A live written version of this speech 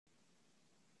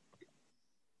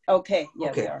Okay, yeah,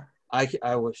 Okay, we are.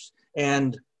 I wish.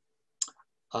 And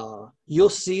you'll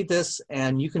see this,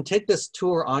 and you can take this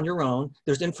tour on your own.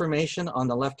 There's information on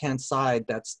the left-hand side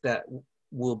that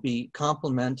will be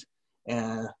complement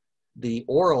the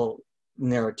oral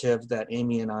narrative that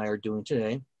Amie and I are doing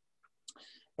today.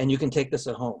 And you can take this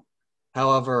at home.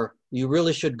 However, you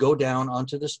really should go down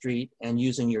onto the street and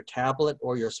using your tablet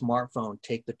or your smartphone,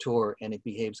 take the tour, and it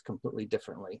behaves completely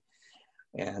differently.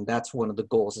 And that's one of the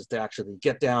goals, is to actually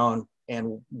get down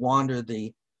and wander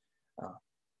the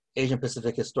Asian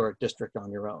Pacific Historic District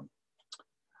on your own.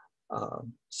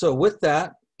 So with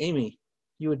that, Amie,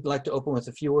 you would like to open with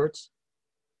a few words?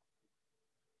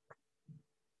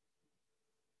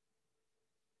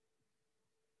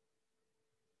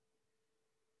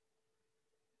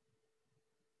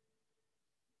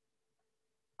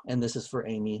 And this is for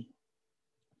Amie.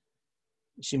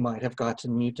 She might have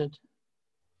gotten muted.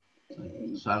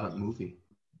 Silent movie.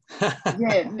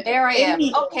 Yeah, There I am.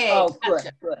 Amie, Okay. oh,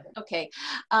 Gotcha. good. Okay.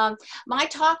 My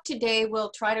talk today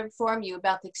will try to inform you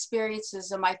about the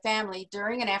experiences of my family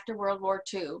during and after World War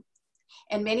II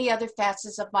and many other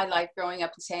facets of my life growing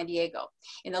up in San Diego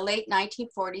in the late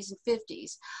 1940s and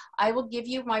 50s. I will give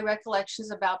you my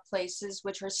recollections about places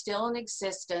which are still in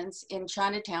existence in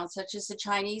Chinatown, such as the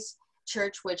Chinese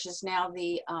Church, which is now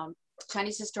the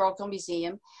Chinese Historical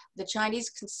Museum, the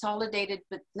Chinese Consolidated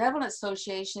Benevolent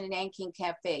Association, and Nanking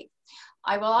Cafe.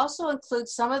 I will also include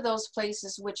some of those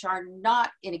places which are not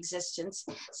in existence,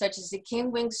 such as the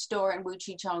King Wing store and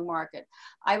Wuchichong Market.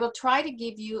 I will try to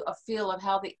give you a feel of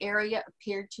how the area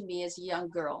appeared to me as a young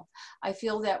girl. I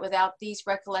feel that without these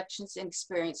recollections and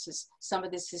experiences, some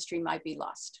of this history might be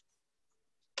lost.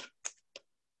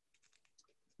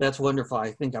 That's wonderful.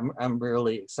 I think I'm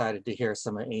really excited to hear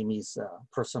some of Amie's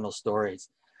personal stories.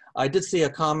 I did see a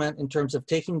comment in terms of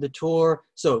taking the tour.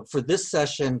 So for this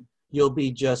session, you'll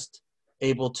be just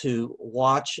able to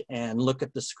watch and look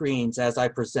at the screens as I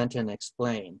present and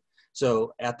explain.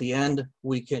 So at the end,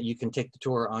 you can take the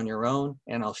tour on your own,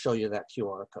 and I'll show you that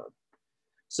QR code.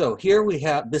 So here we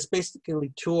have, this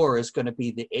basically tour is going to be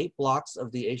the 8 blocks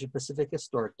of the Asia Pacific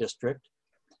Historic District.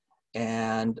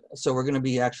 And so we're going to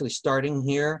be actually starting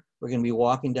here. We're going to be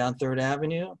walking down 3rd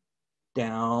Avenue,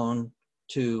 down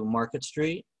to Market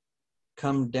Street,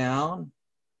 come down.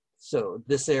 So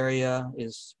this area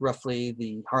is roughly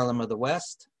the Harlem of the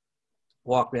West.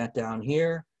 Walk back down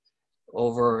here,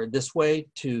 over this way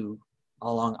to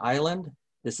along Island.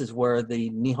 This is where the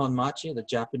Nihon Machi, the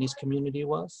Japanese community,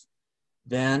 was.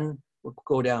 Then we'll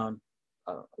go down,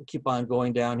 keep on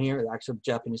going down here. The actual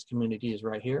Japanese community is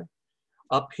right here.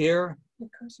 Up here. The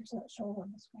cursor's not showing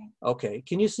on the screen. Okay,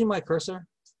 can you see my cursor?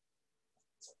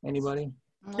 Anybody?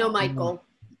 No, Michael.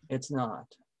 It's not.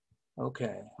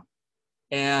 Okay.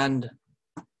 And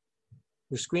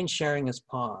your screen sharing is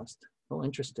paused. Oh,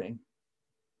 interesting.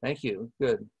 Thank you.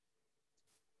 Good.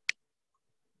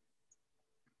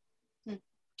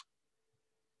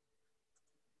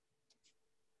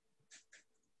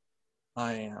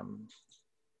 I am.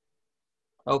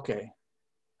 Okay.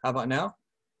 How about now?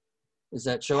 Is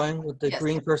that showing with the Yes.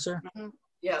 green cursor? Mm-hmm.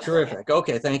 Yeah. Terrific.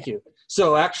 Okay, thank you.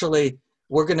 So actually,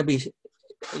 we're going to be,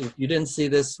 if you didn't see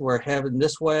this, we're heading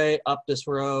this way, up this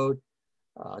road,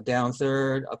 down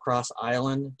 3rd, across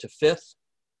Island to 5th.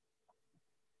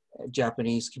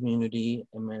 Japanese community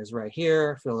is right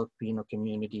here. Filipino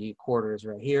community quarter is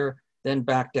right here. Then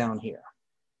back down here.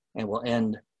 And we'll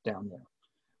end down there.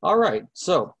 All right,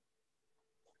 so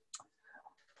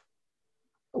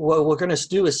what we're going to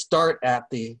do is start at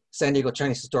the San Diego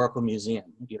Chinese Historical Museum.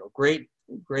 You know, great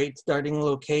starting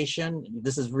location.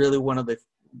 This is really one of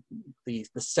the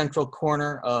central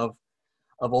corner of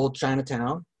old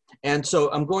Chinatown. And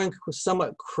so I'm going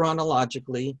somewhat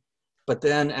chronologically, but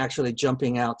then actually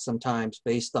jumping out sometimes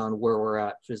based on where we're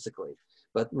at physically.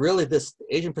 But really, this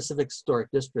Asian Pacific Historic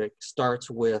District starts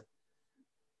with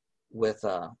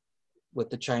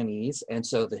the Chinese, and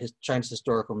so the Chinese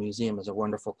Historical Museum is a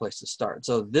wonderful place to start.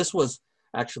 So this was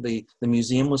actually, the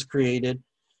museum was created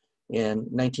in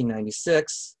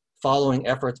 1996, following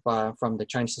efforts from the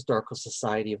Chinese Historical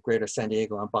Society of Greater San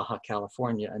Diego and Baja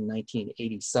California in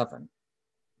 1987.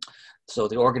 So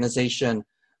the organization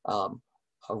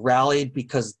rallied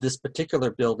because this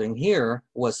particular building here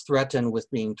was threatened with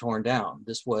being torn down.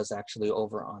 This was actually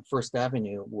over on 1st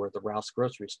Avenue where the Ralph's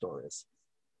grocery store is.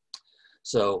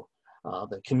 So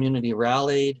the community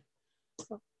rallied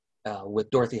with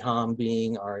Dorothy Hom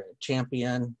being our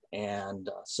champion, and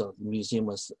so the museum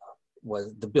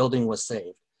the building was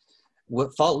saved.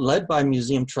 Led by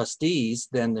museum trustees,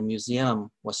 then the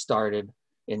museum was started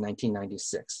in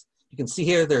 1996. You can see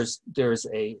here there's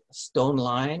a stone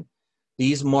line.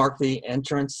 These mark the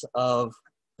entrance of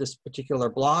this particular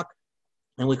block,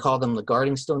 and we call them the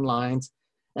guarding stone lines,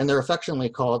 and they're affectionately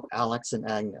called Alex and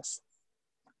Agnes,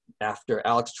 after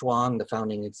Alex Chuang, the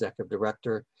founding executive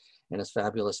director, and his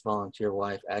fabulous volunteer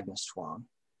wife, Agnes Chuang.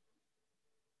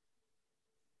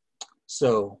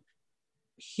 So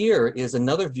here is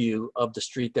another view of the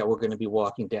street that we're going to be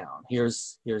walking down.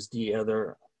 Here's the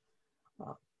other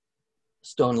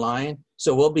stone line.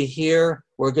 So we'll be here.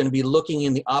 We're going to be looking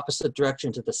in the opposite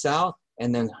direction to the south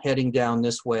and then heading down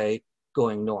this way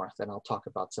going north. And I'll talk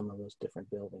about some of those different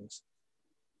buildings.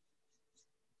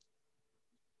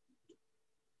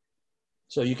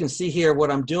 So you can see here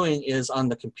what I'm doing is on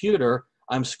the computer,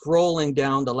 I'm scrolling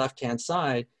down the left-hand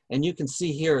side, and you can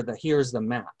see here that here's the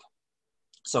map.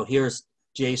 So here's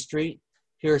J Street,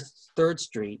 here's 3rd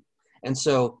Street. And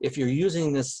so if you're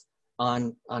using this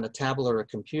on a tablet or a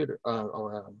computer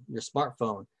or your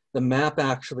smartphone, the map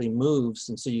actually moves,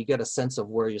 and so you get a sense of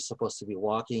where you're supposed to be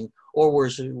walking or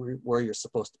where you're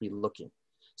supposed to be looking.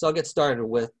 So I'll get started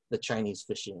with the Chinese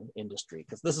fishing industry,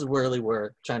 because this is really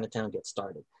where Chinatown gets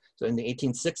started. So in the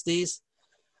 1860s,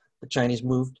 the Chinese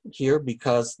moved here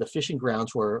because the fishing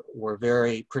grounds were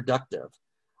very productive.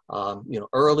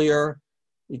 Earlier,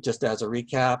 just as a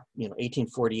recap,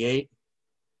 1848,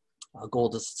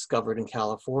 gold is discovered in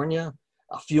California.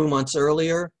 A few months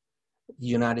earlier, the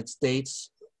United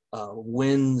States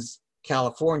wins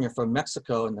California from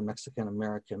Mexico in the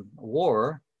Mexican-American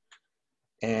War.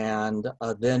 And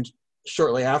then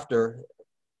shortly after,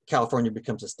 California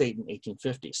becomes a state in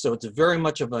 1850. So it's very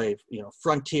much of a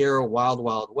frontier, wild,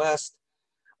 wild west.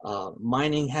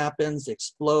 Mining happens,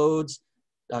 explodes.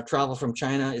 Travel from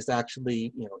China is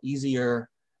actually easier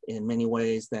in many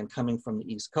ways than coming from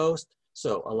the East Coast.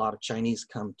 So a lot of Chinese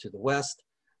come to the West.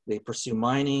 They pursue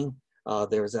mining.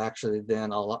 There's actually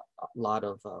then a lot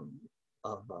of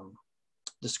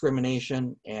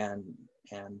discrimination and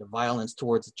violence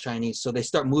towards the Chinese. So they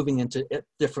start moving into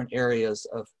different areas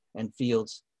and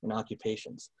fields and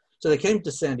occupations. So they came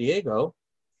to San Diego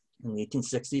in the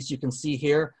 1860s. You can see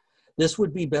here, this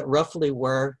would be roughly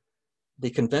where the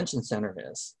convention center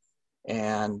is.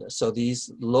 And so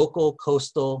these local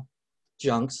coastal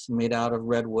junks made out of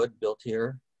redwood built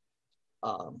here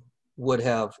would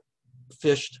have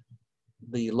fished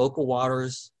the local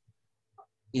waters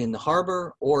in the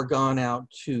harbor or gone out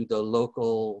to the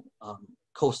local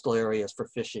coastal areas for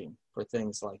fishing for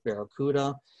things like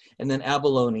barracuda. And then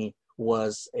abalone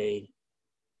was a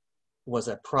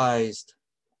prized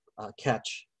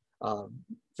catch,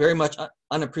 very much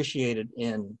unappreciated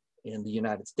in the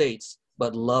United States,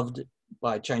 but loved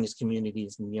by Chinese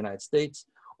communities in the United States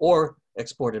or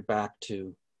exported back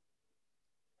to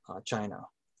China.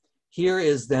 Here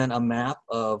is then a map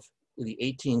of the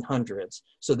 1800s.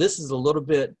 So this is a little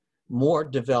bit more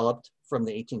developed from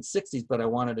the 1860s, but I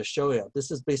wanted to show you. This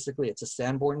is basically, it's a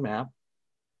Sanborn map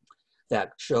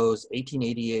that shows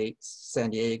 1888 San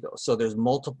Diego. So there's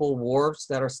multiple wharves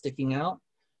that are sticking out.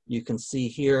 You can see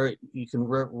here, you can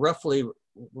roughly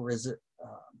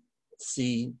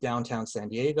see downtown San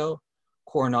Diego.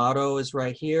 Coronado is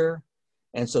right here.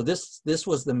 And so this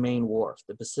was the main wharf,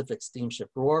 the Pacific Steamship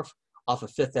Wharf off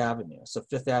of 5th Avenue. So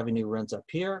 5th Avenue runs up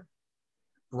here.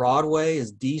 Broadway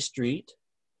is D Street.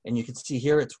 And you can see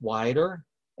here it's wider,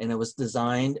 and it was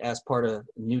designed as part of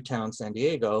Newtown, San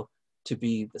Diego to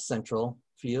be the central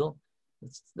field.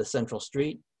 It's the central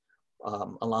street.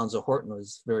 Alonzo Horton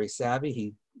was very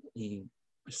savvy. He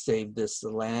saved this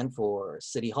land for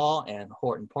City Hall and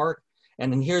Horton Park.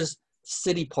 And then here's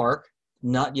City Park,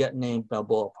 not yet named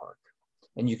Balboa Park.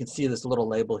 And you can see this little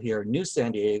label here, New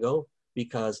San Diego,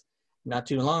 because not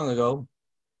too long ago,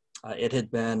 it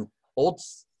had been Old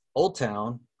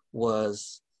Town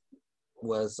was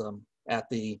at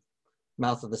the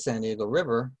mouth of the San Diego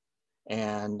River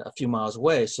and a few miles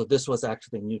away. So this was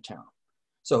actually Newtown.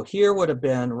 So here would have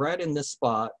been right in this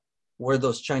spot where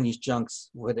those Chinese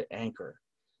junks would anchor.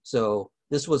 So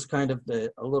this was kind of a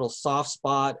little soft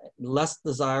spot, less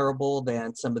desirable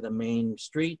than some of the main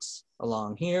streets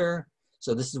along here.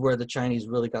 So this is where the Chinese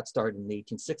really got started in the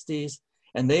 1860s.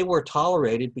 And they were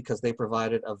tolerated because they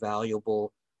provided a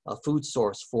valuable food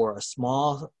source for a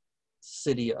small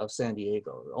city of San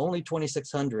Diego, only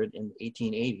 2,600 in the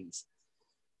 1880s.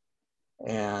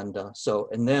 And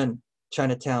and then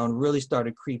Chinatown really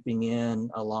started creeping in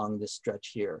along this stretch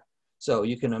here. So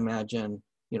you can imagine,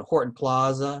 Horton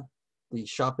Plaza, the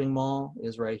shopping mall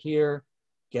is right here.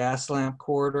 Gas Lamp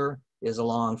Corridor is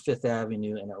along 5th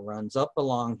Avenue, and it runs up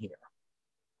along here.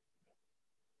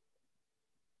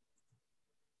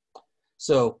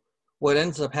 So what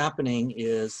ends up happening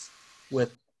is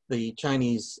with the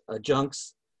Chinese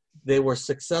junks, they were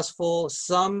successful.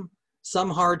 Some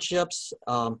hardships.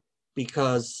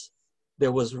 because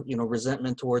there was, you know,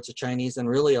 resentment towards the Chinese and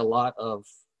really a lot of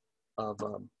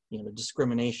you know,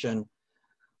 discrimination,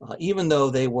 even though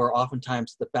they were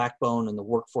oftentimes the backbone and the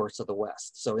workforce of the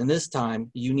West. So in this time,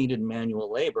 you needed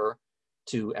manual labor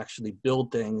to actually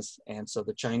build things, and so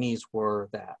the Chinese were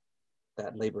that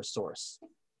labor source.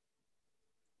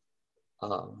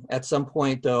 At some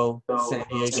point, though, San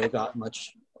Diego got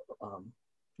much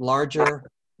larger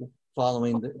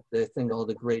following the thing called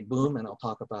the Great Boom, and I'll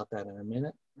talk about that in a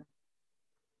minute.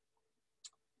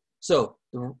 So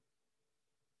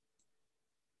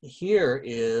here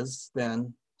is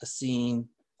then a scene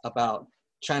about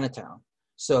Chinatown.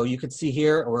 So you can see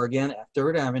here, or again at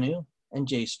 3rd Avenue and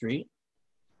J Street.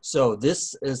 So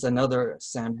this is another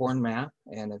Sanborn map,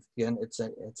 and again, it's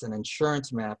an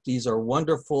insurance map. These are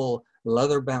wonderful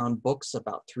leather-bound books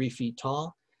about 3 feet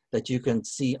tall that you can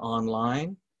see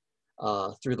online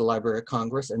through the Library of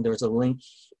Congress, and there's a link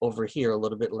over here a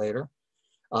little bit later.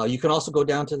 You can also go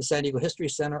down to the San Diego History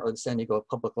Center or the San Diego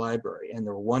Public Library, and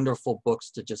they're wonderful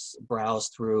books to just browse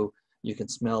through. You can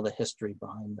smell the history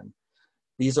behind them.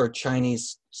 These are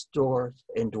Chinese stores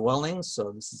and dwellings,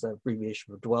 so this is an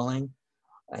abbreviation for dwelling.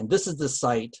 And this is the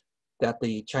site that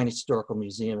the Chinese Historical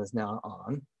Museum is now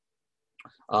on.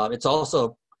 It's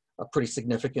also pretty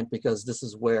significant because this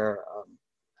is where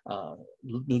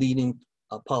leading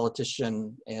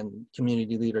politician and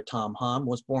community leader Tom Hom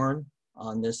was born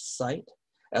on this site,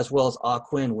 as well as Ah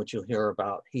Quinn, which you'll hear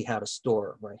about. He had a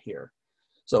store right here.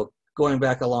 So going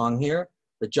back along here,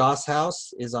 the Joss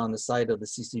House is on the site of the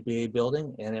CCBA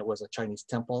building, and it was a Chinese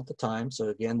temple at the time. So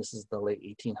again, this is the late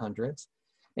 1800s.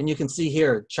 And you can see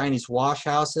here, Chinese wash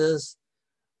houses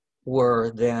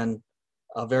were then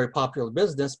a very popular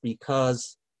business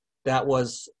because that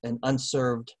was an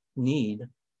unserved need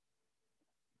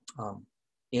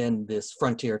in this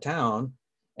frontier town.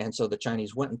 And so the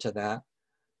Chinese went into that.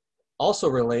 Also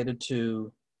related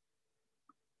to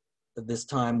this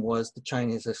time was the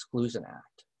Chinese Exclusion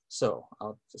Act. So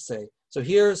I'll just say, so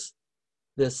here's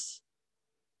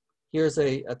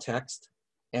a text,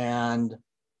 and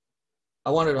I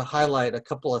wanted to highlight a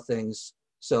couple of things.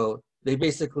 So they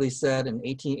basically said in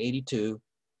 1882,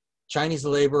 Chinese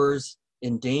laborers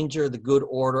endanger the good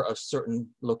order of certain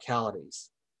localities,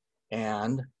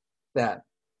 and that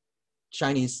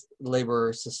Chinese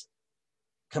laborers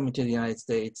coming to the United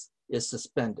States is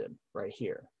suspended right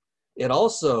here. It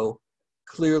also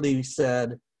clearly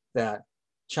said that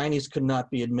Chinese could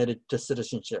not be admitted to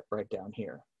citizenship right down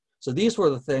here. So these were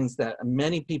the things that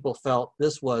many people felt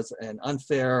this was an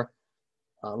unfair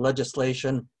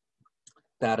legislation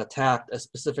that attacked a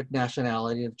specific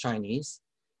nationality of Chinese.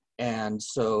 And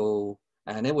so,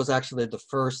 and it was actually the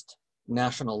first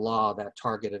national law that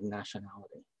targeted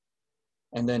nationality.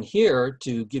 And then here,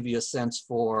 to give you a sense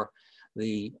for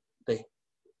the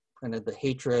kind of the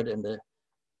hatred and the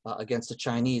against the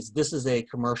Chinese, this is a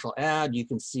commercial ad. You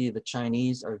can see the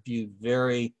Chinese are viewed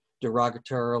very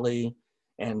derogatorily,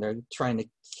 and they're trying to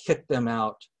kick them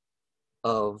out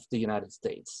of the United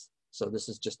States. So this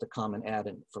is just a common ad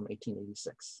from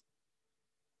 1886.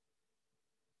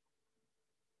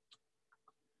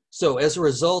 So as a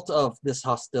result of this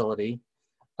hostility,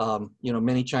 you know,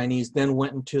 many Chinese then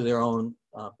went into their own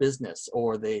business,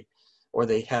 or they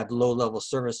had low-level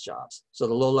service jobs. So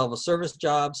the low-level service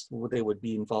jobs, they would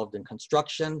be involved in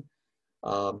construction.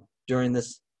 During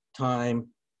this time,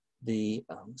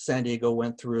 San Diego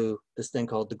went through this thing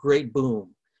called the Great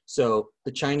Boom. So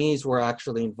the Chinese were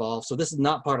actually involved. So this is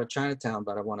not part of Chinatown,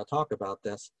 but I want to talk about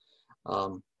this.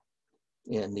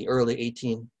 In the early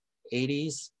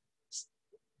 1880s,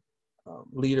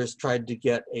 leaders tried to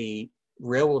get a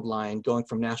railroad line going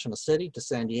from National City to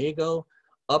San Diego,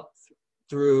 up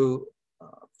through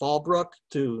Fallbrook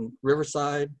to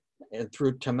Riverside, and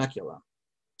through Temecula.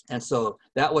 And so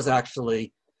that was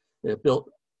actually built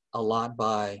a lot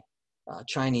by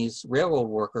Chinese railroad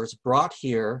workers brought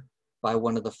here by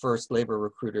one of the first labor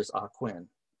recruiters, Ah Quinn.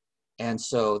 And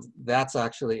so that's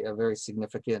actually a very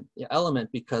significant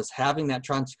element, because having that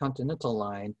transcontinental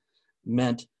line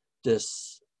meant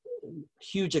this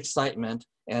huge excitement,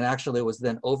 and actually it was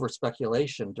then over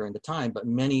speculation during the time, but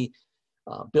many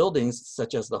buildings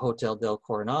such as the Hotel del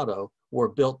Coronado were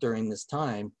built during this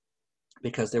time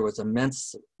because there was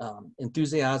immense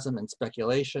enthusiasm and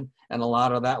speculation, and a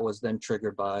lot of that was then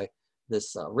triggered by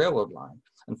this railroad line.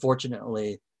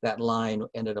 Unfortunately, that line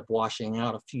ended up washing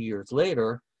out a few years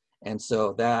later, and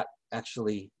so that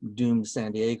actually doomed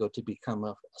San Diego to become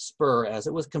a spur, as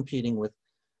it was competing with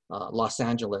Los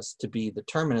Angeles to be the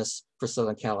terminus for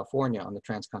Southern California on the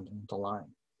transcontinental line.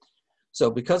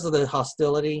 So because of the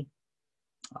hostility,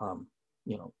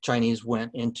 you know, Chinese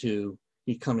went into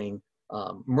becoming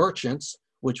merchants,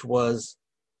 which was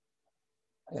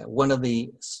one of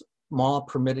the small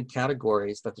permitted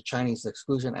categories that the Chinese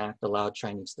Exclusion Act allowed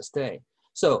Chinese to stay.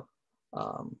 So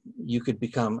you could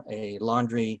become a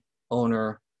laundry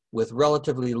owner with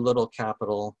relatively little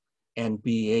capital and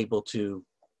be able to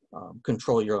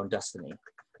control your own destiny.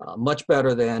 Much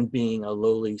better than being a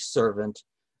lowly servant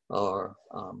or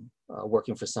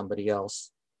working for somebody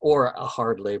else or a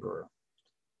hard laborer.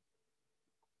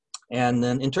 And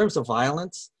then in terms of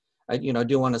violence, I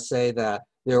do want to say that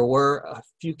there were a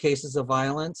few cases of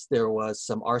violence. There was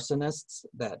some arsonists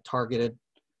that targeted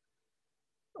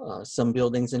some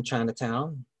buildings in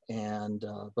Chinatown, and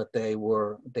but they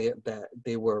were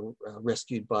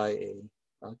rescued by a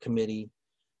committee,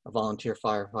 a volunteer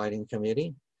firefighting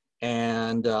committee.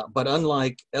 And but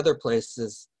unlike other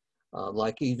places,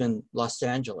 like even Los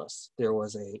Angeles, there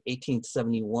was a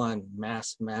 1871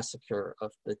 mass massacre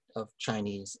of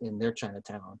Chinese in their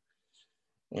Chinatown.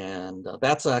 And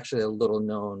that's actually a little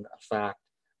known fact.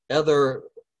 Other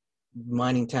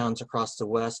mining towns across the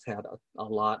West had a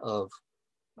lot of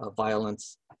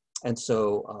violence. And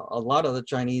so a lot of the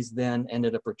Chinese then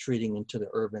ended up retreating into the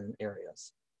urban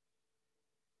areas.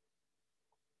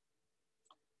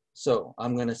 So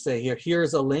I'm going to say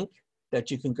here's a link that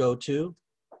you can go to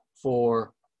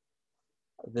for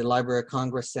the Library of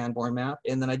Congress Sanborn map.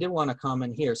 And then I did want to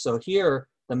comment here. So here,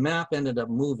 the map ended up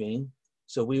moving.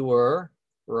 So we were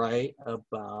right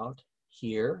about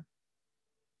here.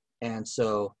 And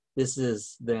so this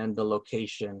is then the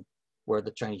location where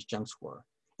the Chinese junks were.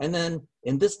 And then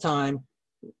in this time,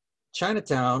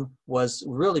 Chinatown was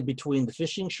really between the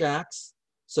fishing shacks.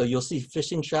 So you'll see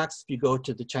fishing shacks if you go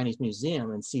to the Chinese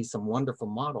Museum and see some wonderful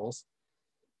models.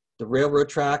 The railroad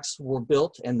tracks were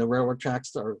built, and the railroad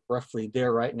tracks are roughly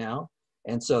there right now.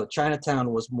 And so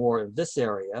Chinatown was more of this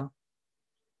area.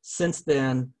 Since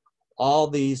then, all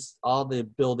the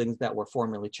buildings that were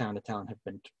formerly Chinatown have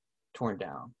been torn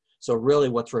down. So really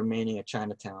what's remaining at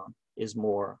Chinatown is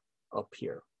more up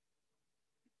here.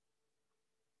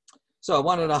 So I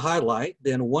wanted to highlight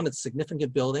then one of the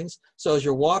significant buildings. So as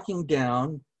you're walking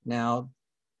down now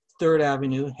 3rd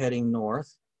Avenue heading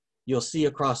north, you'll see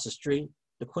across the street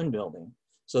the Quinn Building.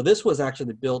 So this was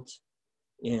actually built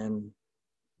in,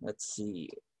 let's see,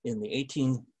 in the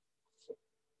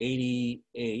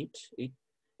 1888,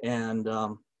 and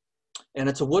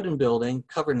it's a wooden building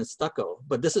covered in stucco,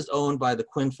 but this is owned by the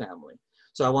Quinn family.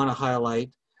 So I want to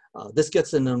highlight, this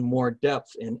gets into more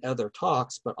depth in other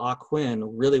talks, but Ah Quinn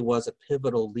really was a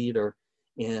pivotal leader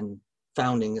in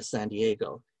founding San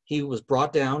Diego. He was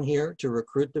brought down here to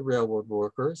recruit the railroad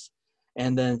workers,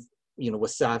 and then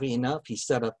was savvy enough. He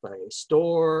set up a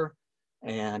store,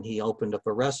 and he opened up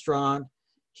a restaurant.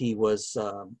 He was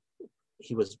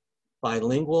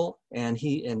bilingual, and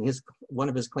one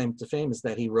of his claims to fame is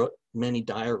that he wrote many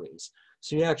diaries.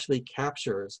 So he actually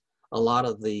captures a lot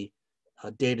of the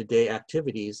day-to-day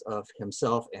activities of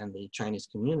himself and the Chinese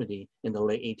community in the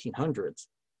late 1800s.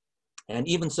 And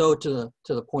even so to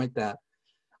the point that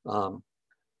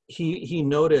he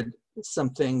noted some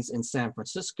things in San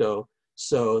Francisco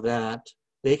so that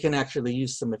they can actually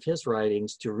use some of his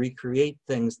writings to recreate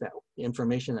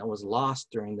information that was lost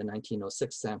during the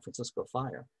 1906 San Francisco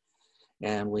fire.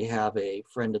 And we have a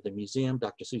friend of the museum,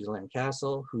 Dr. Suzanne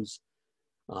Castle, who's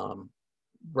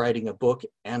writing a book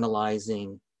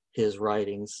analyzing his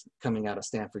writings coming out of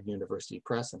Stanford University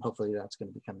Press, and hopefully that's going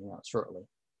to be coming out shortly.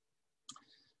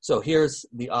 So here's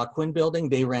the Ah Quinn Building.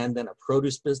 They ran then a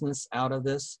produce business out of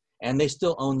this, and they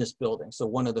still own this building. So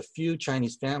one of the few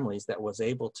Chinese families that was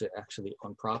able to actually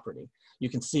own property. You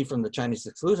can see from the Chinese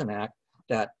Exclusion Act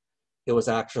that it was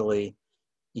actually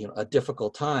a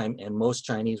difficult time, and most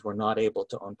Chinese were not able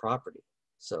to own property.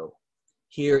 So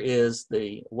here is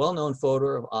the well-known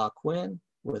photo of Ah Quinn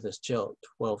with his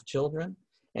 12 children.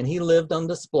 And he lived on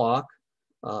this block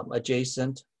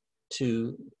adjacent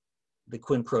to the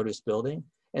Quinn Produce Building.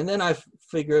 And then I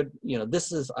figured,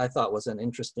 I thought was an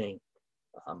interesting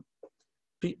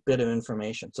bit of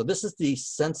information. So this is the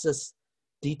census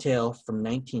detail from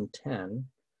 1910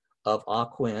 of Ah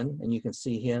Quinn, and you can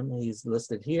see him. He's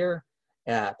listed here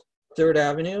at 3rd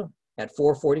Avenue at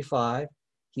 445.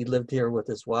 He lived here with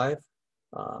his wife,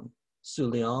 Su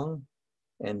Liang,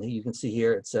 and you can see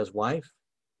here it says wife.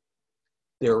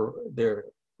 Their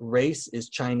race is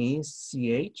Chinese,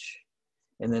 CH,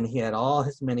 and then he had all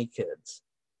his many kids.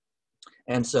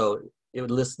 And so it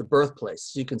would list the birthplace.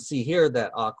 So you can see here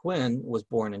that Ah Quinn was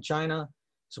born in China,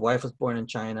 his wife was born in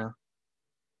China,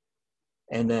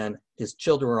 and then his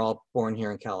children were all born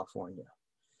here in California.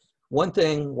 One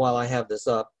thing, while I have this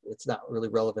up, it's not really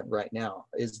relevant right now,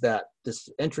 is that this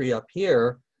entry up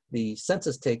here, the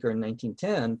census taker in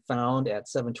 1910 found at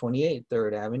 728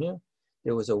 3rd Avenue,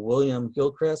 there was a William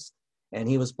Gilchrist, and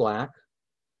he was Black.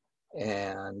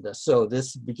 And so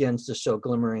this begins to show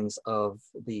glimmerings of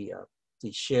the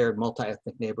shared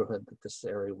multi-ethnic neighborhood that this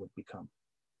area would become.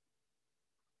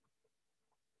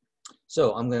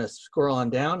 So I'm going to scroll on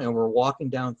down, and we're walking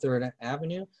down 3rd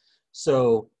Avenue.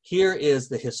 So here is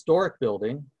the historic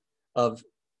building of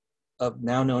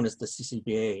now known as the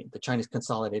CCBA, the Chinese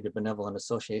Consolidated Benevolent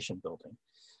Association building.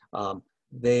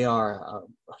 They are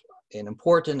an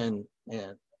important and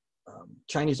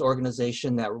Chinese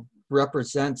organization that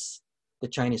represents the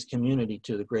Chinese community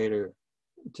to the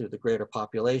greater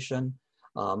population,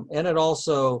 and it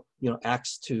also,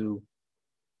 acts to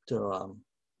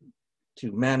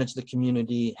manage the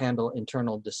community, handle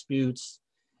internal disputes,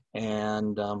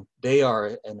 and they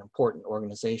are an important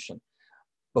organization.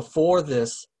 Before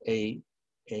this, an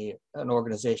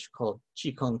organization called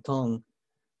Chi Kung Tong,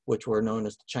 which were known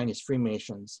as the Chinese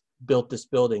Freemasons, built this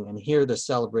building, and here they're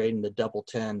celebrating the Double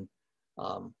 10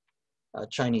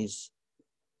 Chinese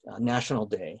National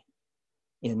Day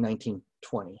in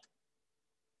 1920.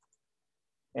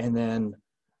 And then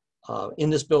in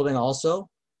this building also,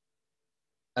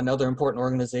 another important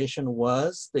organization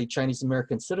was the Chinese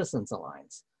American Citizens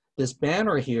Alliance. This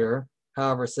banner here,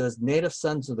 however, says Native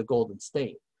Sons of the Golden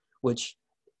State,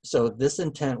 so this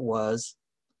intent was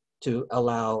to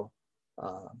allow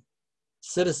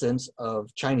citizens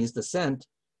of Chinese descent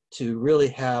to really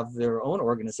have their own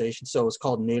organization. So it's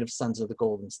called Native Sons of the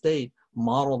Golden State,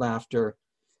 modeled after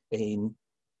a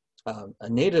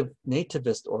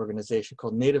nativist organization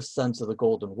called Native Sons of the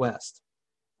Golden West.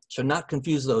 Should not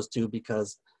confuse those two,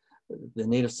 because the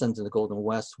Native Sons of the Golden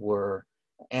West were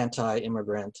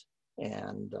anti-immigrant,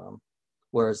 and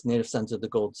whereas Native Sons of the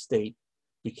Golden State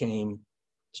became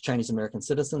the Chinese American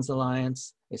Citizens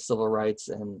Alliance, a civil rights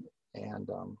and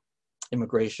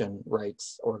immigration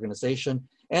rights organization,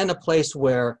 and a place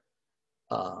where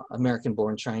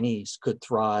American-born Chinese could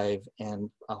thrive and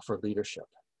offer leadership.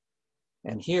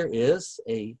 And here is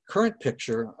a current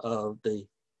picture of the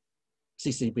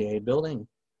CCBA building,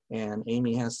 and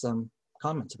Amie has some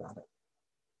comments about it.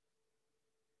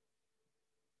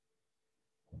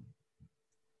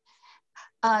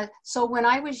 So when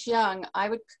I was young, I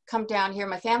would come down here,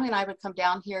 my family and I would come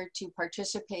down here to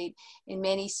participate in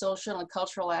many social and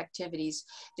cultural activities.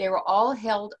 They were all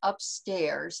held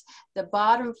upstairs. The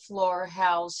bottom floor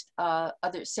housed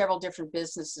several different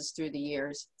businesses through the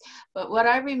years. But what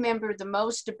I remember the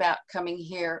most about coming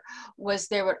here was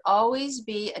there would always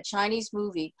be a Chinese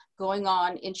movie going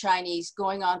on in Chinese,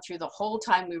 going on through the whole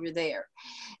time we were there.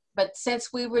 But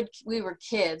since we were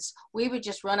kids, we would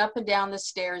just run up and down the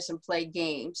stairs and play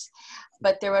games.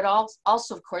 But there would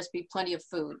also, of course, be plenty of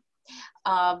food.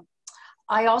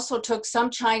 I also took some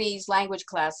Chinese language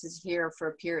classes here for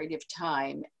a period of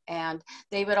time. And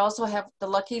they would also have the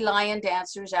Lucky Lion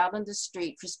dancers out on the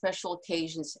street for special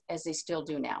occasions, as they still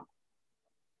do now.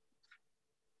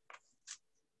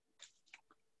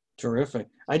 Terrific.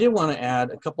 I did want to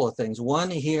add a couple of things. One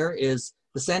here is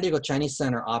the San Diego Chinese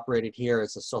Center operated here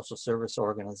as a social service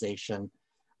organization,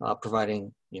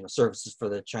 providing services for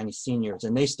the Chinese seniors.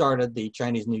 And they started the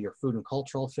Chinese New Year Food and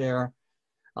Cultural Fair.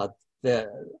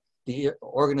 The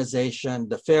organization,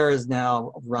 the fair is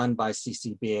now run by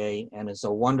CCBA, and is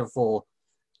a wonderful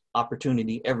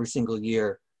opportunity every single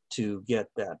year to get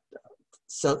that,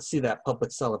 see that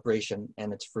public celebration,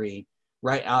 and it's free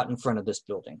right out in front of this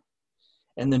building.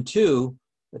 And then two,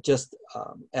 just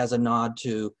as a nod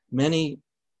to many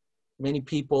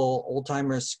people, old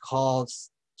timers call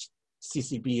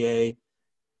CCBA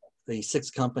the Six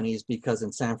Companies, because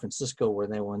in San Francisco,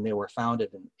 when they were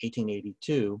founded in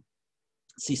 1882,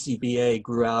 CCBA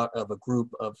grew out of a group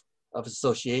of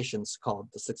associations called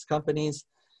the Six Companies.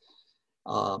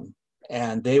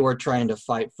 And they were trying to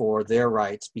fight for their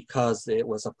rights because it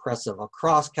was oppressive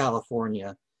across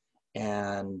California.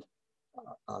 And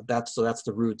that's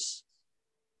the roots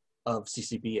of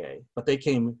CCBA, but they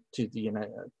came to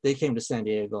San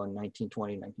Diego in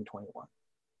 1920, 1921.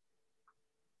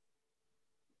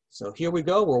 So here we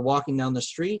go, we're walking down the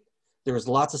street. There's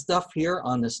lots of stuff here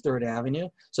on this 3rd Avenue.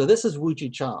 So this is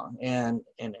Wujichang, and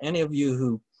any of you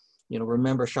who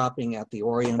remember shopping at the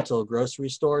Oriental grocery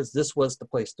stores, this was the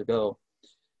place to go.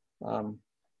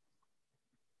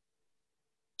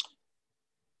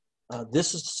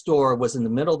 This store was in the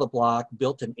middle of the block,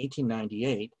 built in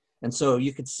 1898. And so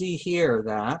you could see here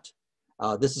that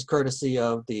this is courtesy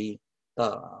of the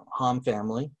Ham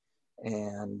family,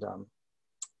 and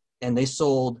they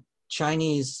sold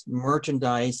Chinese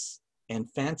merchandise and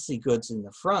fancy goods in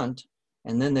the front,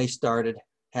 and then they started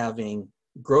having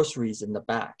groceries in the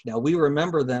back. Now we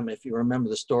remember them, if you remember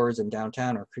the stores in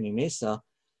downtown or Creamy Mesa,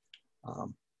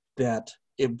 that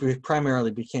it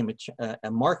primarily became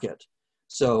a market.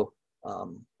 So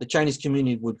the Chinese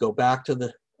community would go back to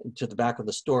the back of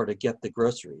the store to get the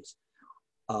groceries.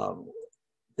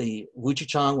 The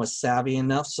Wuchichang was savvy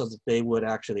enough so that they would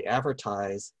actually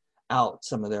advertise out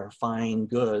some of their fine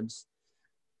goods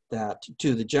that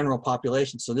to the general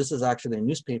population. So this is actually a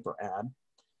newspaper ad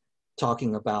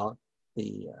talking about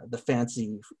the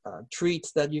fancy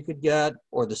treats that you could get,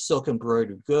 or the silk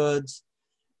embroidered goods.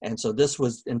 And so this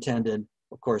was intended,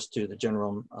 of course, to the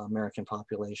general American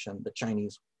population. The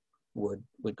Chinese would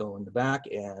go in the back,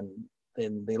 and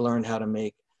then they learned how to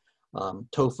make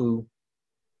tofu.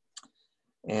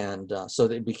 And so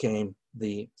they became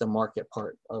the market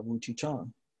part of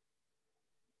Wuchichang.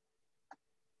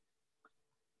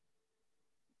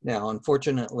 Now,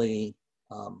 unfortunately,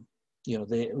 you know,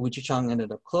 the Wuchichang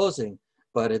ended up closing,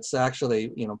 but it's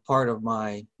actually, you know, part of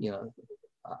my, you know,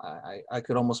 I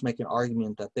could almost make an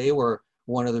argument that they were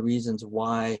one of the reasons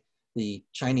why the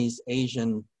Chinese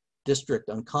Asian district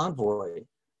on Convoy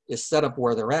is set up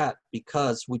where they're at,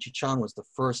 because Wuchichang was the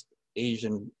first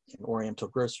Asian and Oriental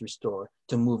grocery store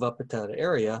to move up into that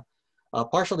area,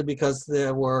 partially because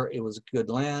it was good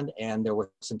land and there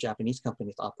were some Japanese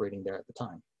companies operating there at the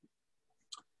time.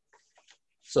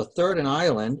 So Third and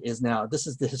Island is now, this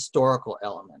is the historical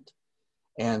element.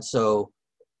 And so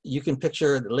you can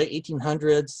picture the late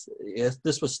 1800s, if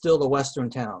this was still the Western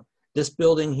town. This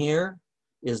building here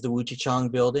is the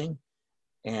Wuchichang building,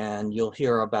 and you'll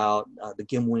hear about the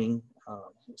Gimwing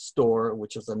store,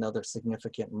 which was another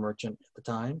significant merchant at the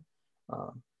time.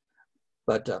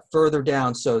 But further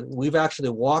down, so we've actually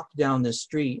walked down this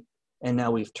street, and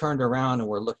now we've turned around and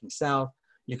we're looking south.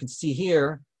 You can see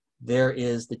here, there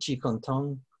is the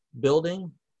Chikontong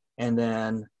building, and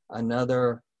then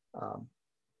another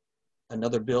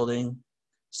building.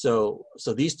 So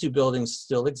these two buildings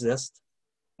still exist.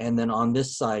 And then on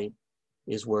this site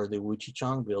is where the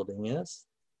Wuchichang building is.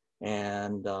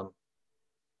 And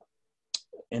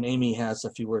Amie has a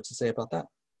few words to say about that.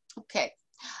 Okay.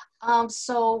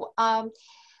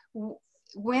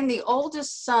 When the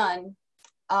oldest son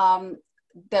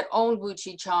that owned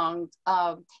Wuchichang,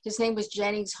 his name was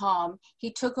Jennings Hom,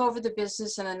 he took over the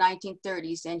business in the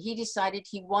 1930s, and he decided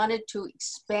he wanted to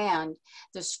expand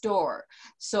the store.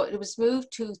 So it was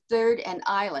moved to Third and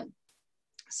Island.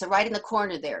 So right in the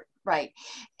corner there, right.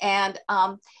 And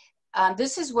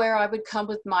this is where I would come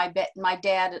with my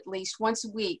dad at least once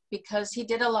a week, because he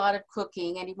did a lot of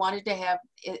cooking and he wanted to have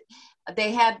it.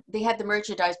 They had the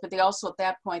merchandise, but they also, at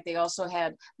that point, they also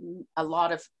had a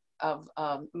lot of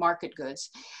market goods.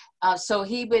 So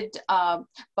he would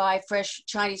buy fresh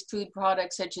Chinese food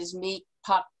products such as meat,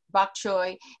 bok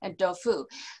choy, and tofu.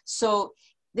 So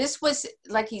this was,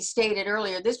 like he stated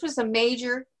earlier, this was a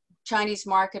major Chinese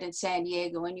market in San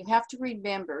Diego, and you have to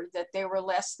remember that there were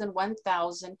less than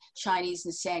 1,000 Chinese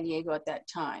in San Diego at that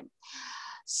time.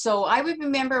 So I would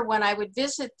remember when I would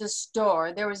visit the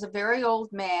store, there was a very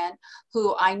old man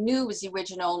who I knew was the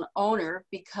original owner,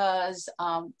 because,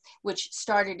 which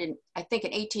started in, I think,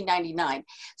 in 1899.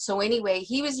 So anyway,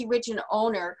 he was the original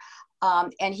owner.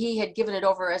 And he had given it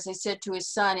over, as I said, to his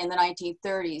son in the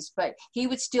 1930s, but he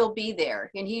would still be there,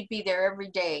 and he'd be there every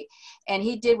day. And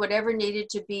he did whatever needed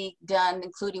to be done,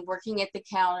 including working at the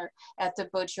counter, at the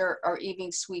butcher, or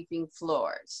even sweeping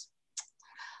floors.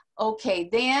 Okay,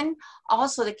 then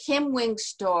also the Kim Wing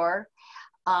store,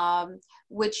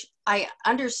 which I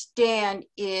understand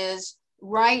was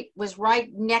right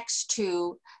next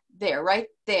to there,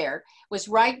 was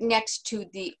right next to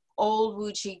the old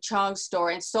Wuchichang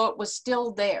store, and so it was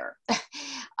still there.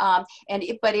 But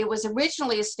it was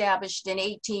originally established in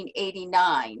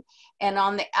 1889, and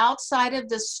on the outside of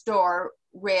the store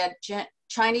read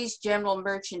Chinese General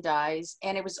Merchandise,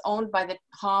 and it was owned by the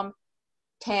Hom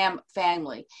Tam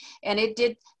family, and it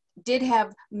did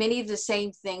have many of the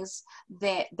same things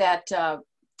that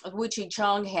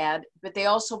Wuchichang had, but they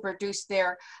also produced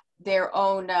their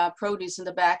own produce in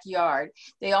the backyard.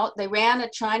 They ran a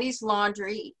Chinese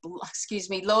lottery,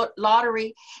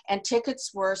 and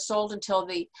tickets were sold until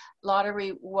the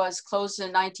lottery was closed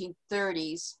in the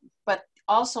 1930s. But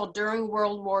also during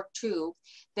World War II,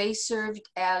 they served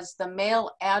as the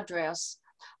mail address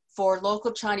for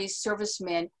local Chinese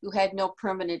servicemen who had no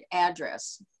permanent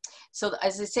address. So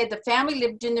as I said, the family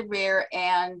lived in the rear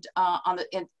and on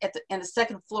the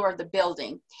second floor of the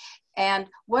building. And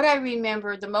what I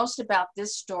remember the most about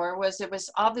this store was it was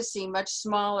obviously much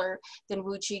smaller than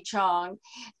Wuchichang,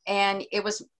 and it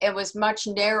was much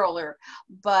narrower.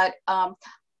 But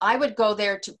I would go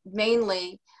there to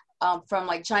mainly from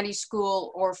like Chinese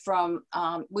school or from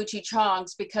Wuchi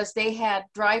Chong's, because they had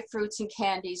dried fruits and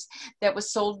candies that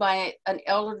was sold by an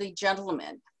elderly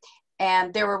gentleman.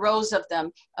 And there were rows of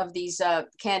them, of these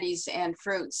candies and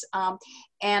fruits.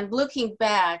 And looking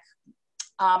back,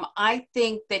 I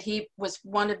think that he was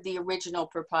one of the original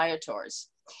proprietors.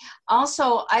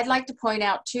 Also, I'd like to point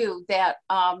out too that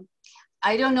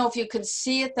I don't know if you can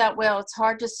see it that well. It's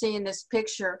hard to see in this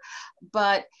picture,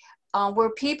 but where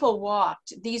people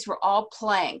walked, these were all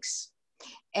planks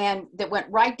and that went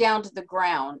right down to the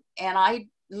ground. And I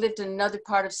lived in another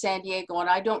part of San Diego, and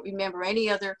I don't remember any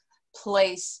other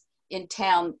place in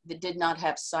town that did not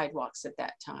have sidewalks at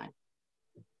that time.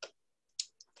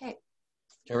 Okay.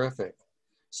 Terrific.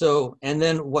 So, and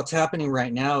then what's happening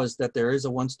right now is that there is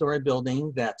a one-story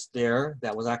building that's there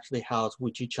that was actually housed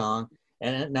Wuchi Chong,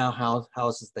 and it now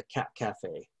houses the Cat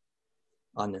Cafe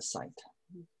on this site.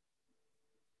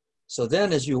 So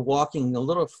then as you're walking a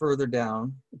little further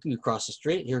down, you cross the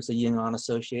street, here's the Ying An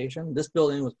Association. This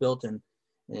building was built in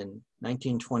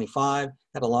 1925,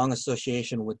 had a long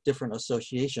association with different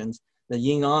associations. The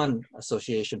Ying An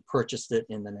Association purchased it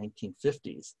in the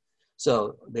 1950s.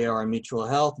 So they are a mutual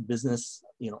health business,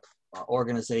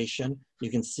 organization.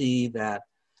 You can see that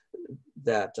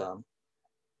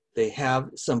they have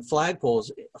some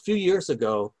flagpoles. A few years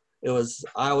ago,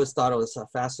 I always thought it was a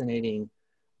fascinating.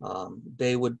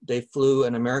 They flew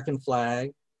an American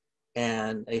flag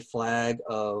and a flag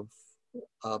of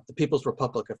the People's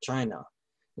Republic of China.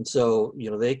 And so,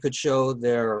 they could show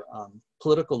their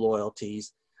political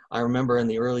loyalties. I remember in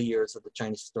the early years of the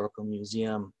Chinese Historical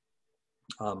Museum,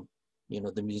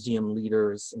 the museum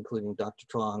leaders, including Dr.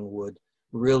 Chuang, would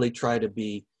really try to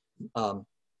be,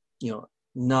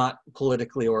 not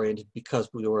politically oriented because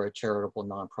we were a charitable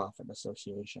nonprofit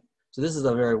association. So this is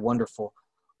a very wonderful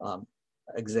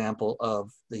example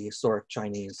of the historic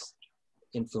Chinese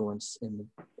influence in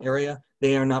the area.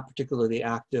 They are not particularly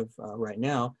active right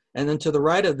now. And then to the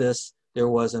right of this, there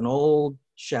was an old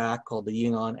shack called the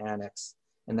Ying An Annex,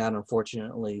 and that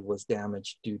unfortunately was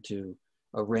damaged due to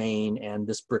a rain and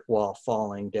this brick wall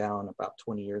falling down about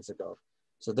 20 years ago.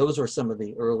 So those were some of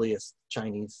the earliest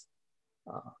Chinese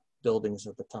buildings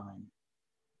at the time.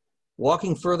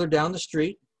 Walking further down the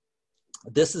street,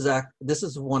 this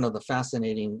is one of the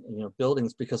fascinating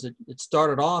buildings because it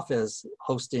started off as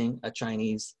hosting a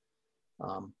Chinese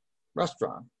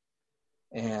restaurant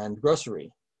and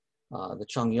grocery, the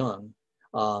Chongyun.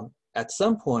 At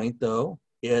some point, though,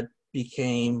 it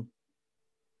became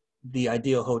the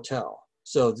ideal hotel.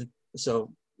 So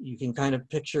you can kind of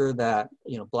picture that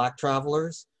Black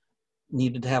travelers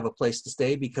needed to have a place to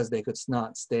stay because they could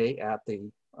not stay at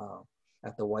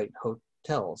the white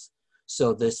hotels.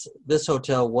 So this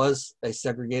hotel was a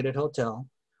segregated hotel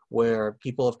where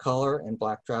people of color and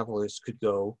Black travelers could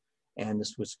go, and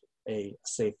this was a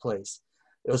safe place.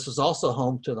 This was also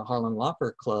home to the Harlem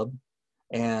Locker Club,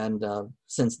 and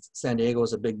since San Diego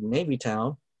was a big Navy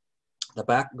town,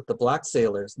 the Black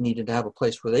sailors needed to have a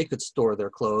place where they could store their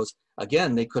clothes.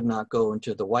 Again, they could not go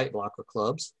into the white locker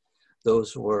clubs.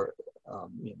 Those were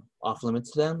off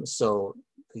limits to them. So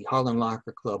the Harlem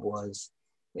Locker Club was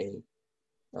a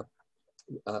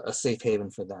safe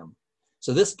haven for them.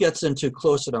 So this gets into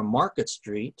closer to Market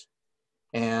Street.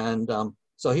 And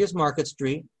so here's Market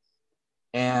Street.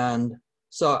 And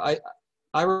so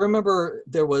I remember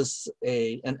there was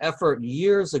an effort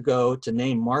years ago to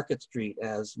name Market Street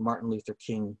as Martin Luther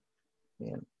King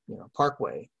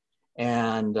Parkway.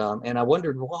 And I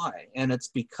wondered why. And it's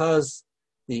because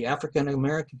the African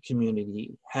American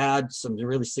community had some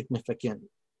really significant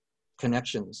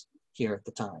connections here at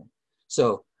the time.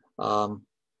 So, but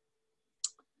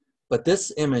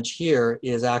this image here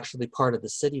is actually part of the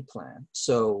city plan.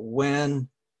 So when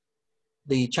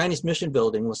the Chinese Mission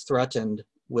Building was threatened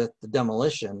with the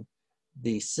demolition,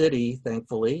 the city,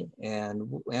 thankfully, and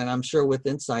I'm sure with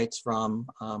insights from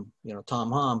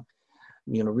Tom Hom,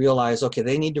 realized, okay,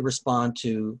 they need to respond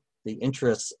to the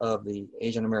interests of the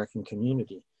Asian American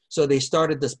community. So they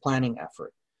started this planning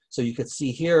effort. So you could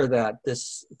see here that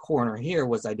this corner here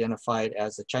was identified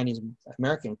as the Chinese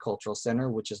American Cultural Center,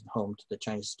 which is home to the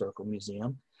Chinese Historical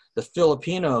Museum. The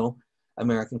Filipino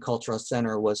American Cultural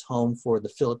Center was home for the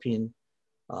Philippine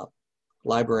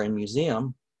Library and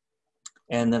Museum.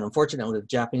 And then unfortunately, the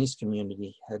Japanese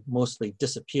community had mostly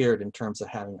disappeared in terms of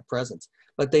having a presence.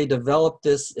 But they developed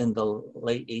this in the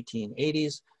late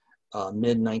 1880s,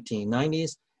 mid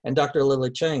 1990s. And Dr.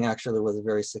 Lily Cheng actually was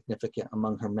very significant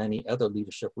among her many other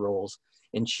leadership roles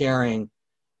in chairing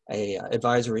a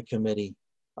advisory committee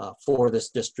for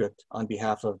this district on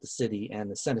behalf of the city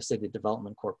and the Center City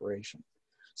Development Corporation.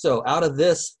 So out of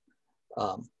this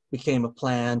became a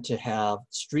plan to have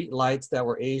street lights that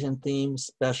were Asian themed,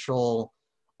 special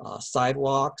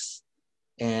sidewalks,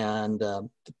 and the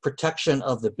protection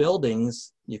of the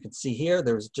buildings. You can see here,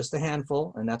 there's just a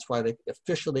handful, and that's why they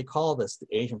officially call this the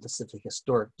Asian Pacific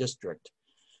Historic District,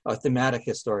 or thematic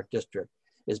historic district,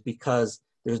 is because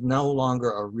there's no longer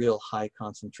a real high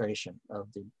concentration of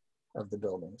the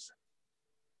buildings.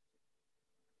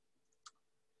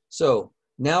 So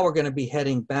now we're going to be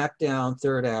heading back down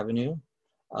 3rd Avenue.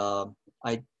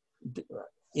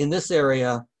 In this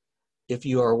area, if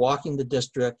you are walking the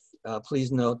district,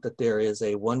 please note that there is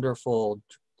a wonderful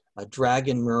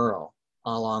dragon mural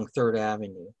along 3rd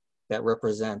Avenue that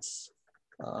represents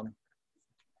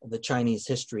the Chinese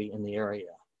history in the area.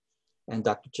 And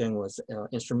Dr. Cheng was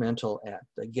instrumental at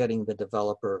getting the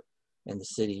developer and the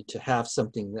city to have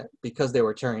something that, because they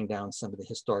were tearing down some of the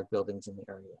historic buildings in the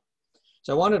area.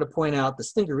 So I wanted to point out the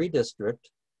Stingaree district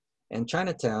and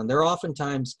Chinatown, they're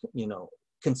oftentimes, you know,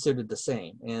 considered the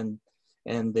same,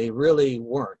 and they really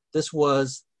weren't. This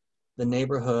was the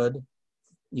neighborhood,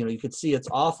 you know, you could see it's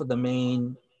off of the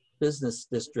main business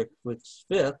district, which is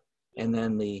 5th, and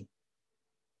then the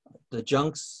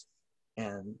junks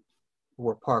and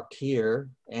were parked here,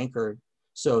 anchored.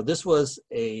 So this was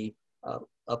a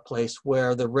place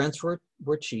where the rents were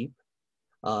cheap.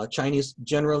 Chinese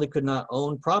generally could not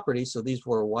own property, so these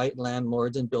were white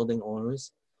landlords and building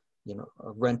owners, you know,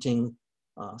 renting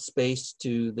space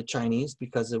to the Chinese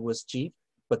because it was cheap.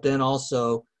 But then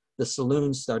also the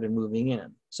saloons started moving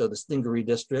in. So the Stingaree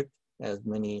district, as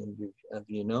many of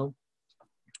you know,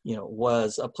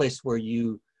 was a place where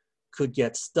you could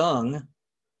get stung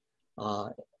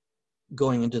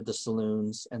going into the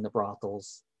saloons and the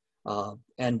brothels.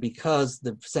 And because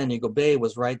the San Diego Bay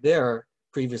was right there,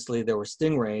 previously there were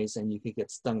stingrays and you could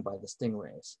get stung by the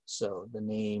stingrays. So the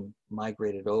name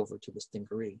migrated over to the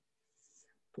Stingaree.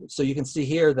 So you can see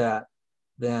here that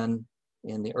then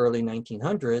in the early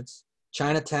 1900s,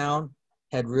 Chinatown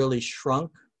had really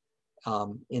shrunk.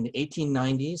 In the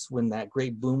 1890s, when that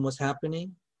great boom was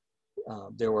happening,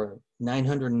 there were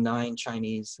 909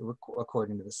 Chinese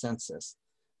according to the census.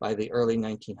 By the early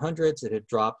 1900s, it had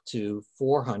dropped to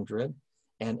 400,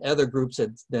 and other groups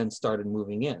had then started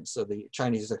moving in. So the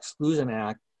Chinese Exclusion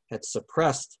Act had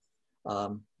suppressed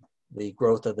the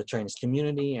growth of the Chinese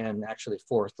community and actually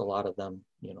forced a lot of them,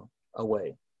 you know,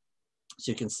 away.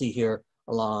 So you can see here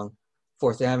along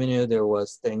 4th Avenue, there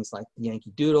was things like the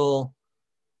Yankee Doodle,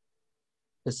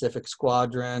 Pacific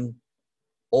Squadron.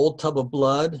 Old Tub of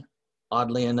Blood,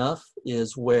 oddly enough,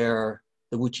 is where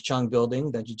the Wuchichang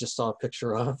building that you just saw a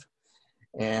picture of.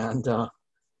 And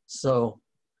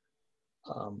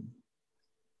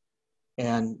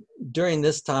and during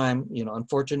this time, you know,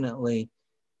 unfortunately,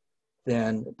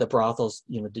 then the brothels,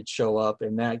 you know, did show up,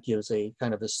 and that gives a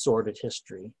kind of a sordid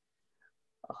history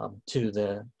to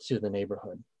the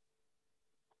neighborhood.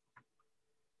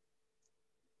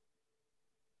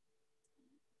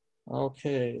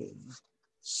 Okay,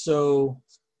 so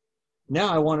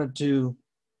now I wanted to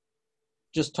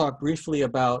just talk briefly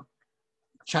about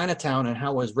Chinatown and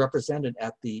how it was represented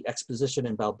at the exposition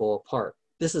in Balboa Park.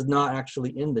 This is not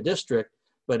actually in the district,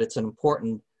 but it's an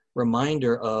important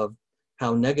reminder of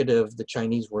how negative the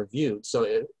Chinese were viewed.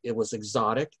 So it was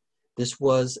exotic. This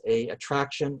was an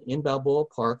attraction in Balboa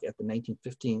Park at the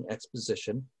 1915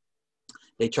 exposition.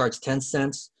 They charged 10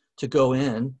 cents to go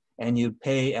in, and you'd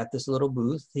pay at this little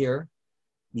booth here,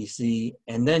 you see,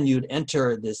 and then you'd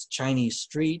enter this Chinese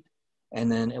street,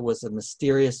 and then it was a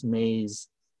mysterious maze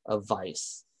of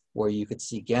vice where you could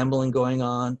see gambling going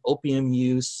on, opium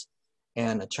use,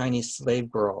 and a Chinese slave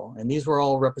girl. And these were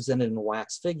all represented in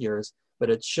wax figures,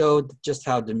 but it showed just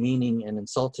how demeaning and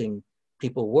insulting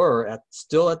people were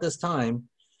still at this time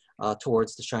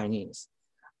towards the Chinese.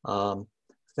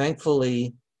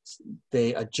 Thankfully,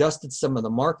 they adjusted some of the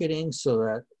marketing so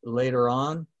that later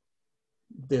on,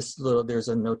 there's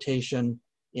a notation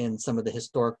in some of the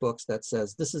historic books that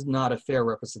says this is not a fair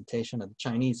representation of the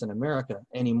Chinese in America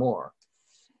anymore.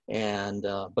 And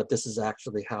but this is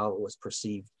actually how it was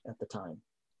perceived at the time.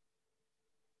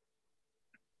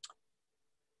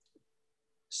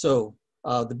 So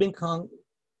the Bing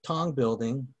Tong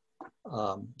building,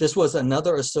 this was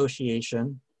another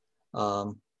association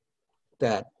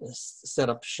that set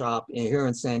up shop here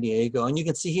in San Diego. And you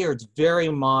can see here, it's very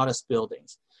modest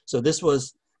buildings. So this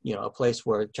was, you know, a place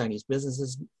where Chinese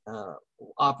businesses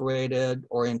operated,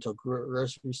 Oriental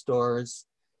grocery stores,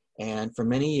 and for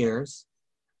many years.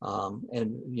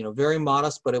 And, you know, very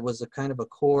modest, but it was a kind of a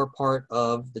core part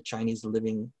of the Chinese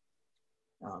living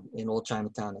in Old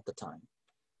Chinatown at the time.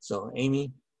 So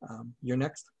Amie, you're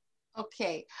next.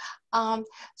 Okay,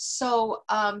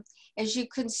 as you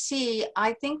can see,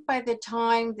 I think by the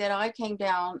time that I came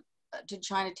down to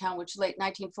Chinatown, which late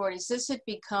 1940s,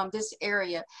 this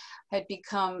area had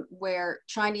become where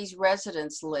Chinese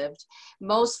residents lived,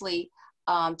 mostly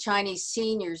Chinese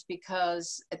seniors,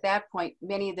 because at that point,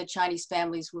 many of the Chinese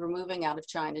families were moving out of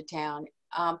Chinatown.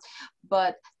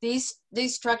 But these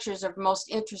structures are of most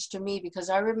interest to me because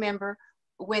I remember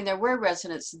when there were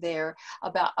residents there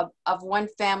of one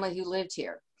family who lived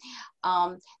here.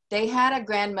 They had a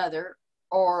grandmother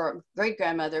or great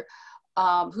grandmother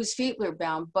whose feet were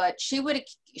bound, but she would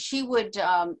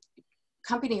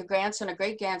accompany her grandson or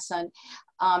great grandson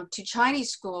to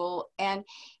Chinese school, and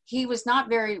he was not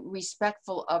very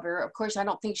respectful of her. Of course, I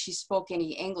don't think she spoke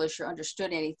any English or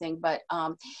understood anything, but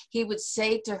he would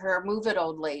say to her, "Move it,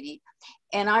 old lady."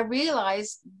 And I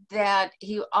realized that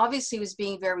he obviously was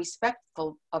being very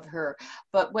respectful of her,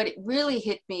 but what it really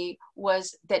hit me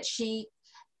was that she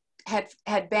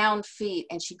had bound feet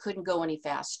and she couldn't go any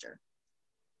faster.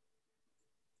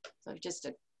 So just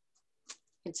an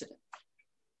incident.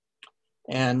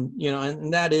 And, you know,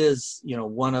 and that is, you know,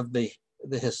 one of the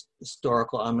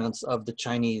historical elements of the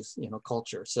Chinese, you know,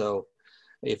 culture. So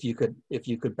if you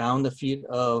could bound the feet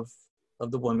of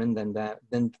the woman, then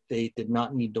they did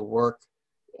not need to work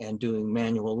and doing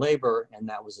manual labor, and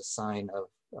that was a sign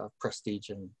of prestige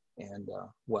and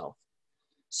wealth.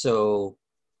 So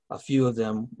a few of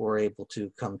them were able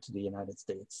to come to the United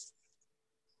States.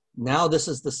 Now this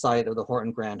is the site of the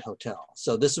Horton Grand Hotel.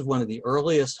 So this is one of the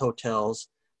earliest hotels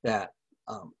that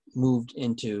moved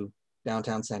into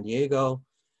downtown San Diego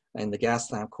and the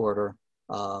Gaslamp Quarter.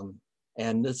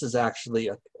 And this is actually,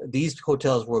 these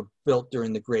hotels were built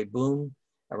during the Great Boom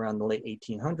around the late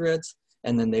 1800s,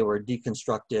 and then they were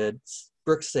deconstructed,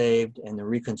 brick saved, and then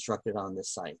reconstructed on this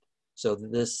site. So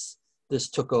this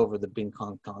took over the Bing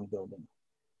Kong Tong building.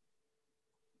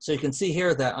 So you can see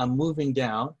here that I'm moving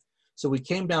down. So we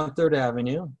came down 3rd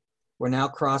Avenue. We're now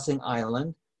crossing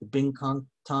Island. The Bing Kong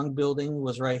Tong building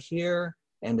was right here,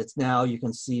 and it's now, you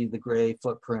can see the gray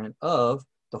footprint of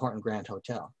the Horton Grand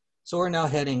Hotel. So we're now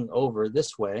heading over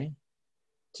this way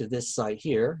to this site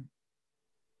here.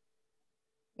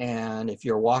 And if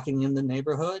you're walking in the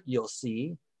neighborhood, you'll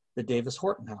see the Davis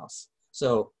Horton House.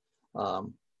 So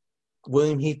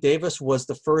William Heath Davis was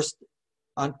the first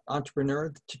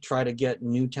entrepreneur to try to get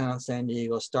Newtown San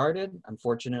Diego started.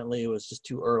 Unfortunately, it was just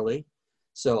too early.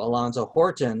 So Alonzo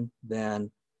Horton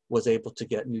then was able to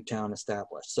get Newtown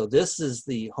established. So this is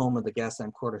the home of the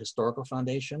Gaslamp Quarter Historical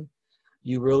Foundation.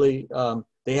 You really,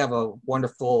 they have a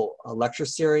wonderful lecture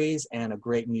series and a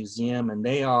great museum, and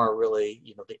they are really,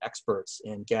 you know, the experts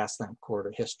in Gaslamp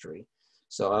Quarter history.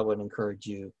 So I would encourage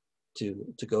you to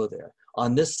go there.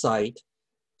 On this site,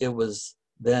 it was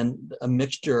then a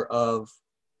mixture of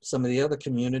some of the other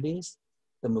communities.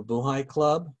 The Mabuhay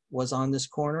Club was on this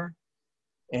corner,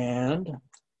 and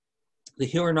the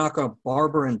Hironaka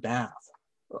Barber and Bath,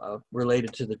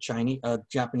 related to the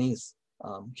Japanese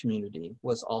community,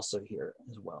 was also here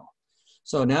as well.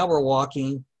 So now we're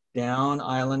walking down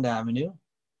Island Avenue,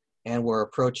 and we're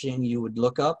approaching, you would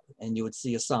look up and you would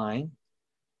see a sign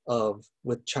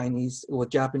with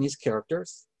Japanese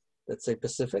characters that say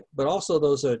Pacific, but also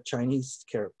those are Chinese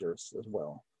characters as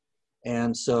well.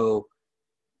 And so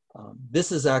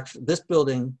this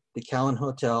building, the Callan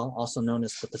Hotel, also known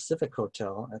as the Pacific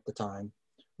Hotel at the time,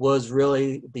 was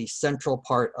really the central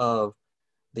part of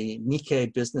the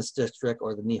Nikkei business district,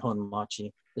 or the Nihon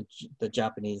Machi, the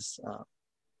Japanese,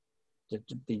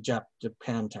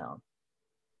 Japantown.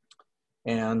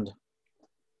 And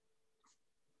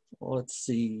let's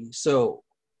see, so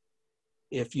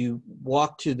if you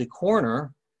walk to the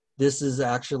corner, this is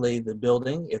actually the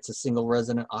building. It's a single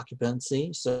resident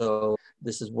occupancy. So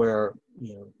this is where,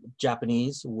 you know,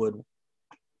 Japanese would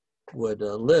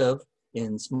live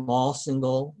in small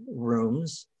single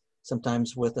rooms,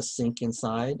 sometimes with a sink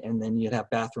inside, and then you'd have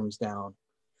bathrooms down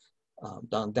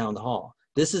the hall.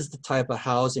 This is the type of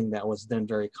housing that was then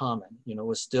very common. You know, it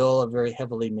was still a very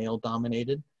heavily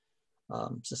male-dominated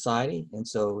society, and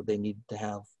so they needed to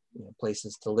have, you know,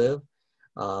 places to live.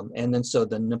 And then so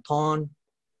the Nippon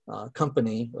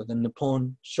company, or the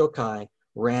Nippon Shokai,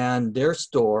 ran their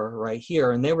store right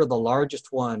here, and they were the largest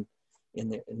one in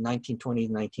the 1920s,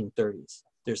 1930s.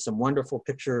 There's some wonderful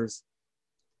pictures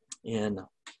in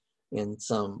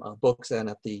some books and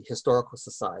at the Historical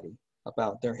Society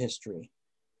about their history.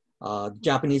 The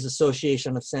Japanese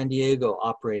Association of San Diego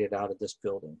operated out of this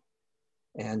building.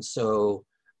 And so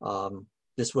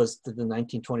this was the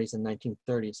 1920s and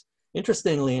 1930s.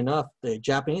 Interestingly enough, the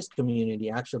Japanese community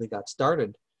actually got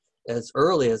started as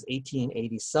early as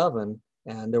 1887,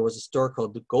 and there was a store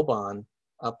called the Goban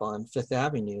up on Fifth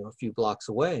Avenue, a few blocks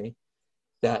away,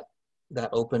 that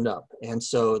opened up. And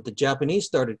so the Japanese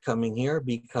started coming here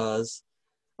because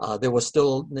there was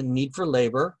still the need for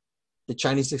labor. The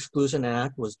Chinese Exclusion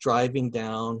Act was driving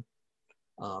down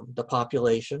the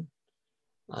population.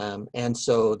 And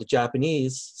so the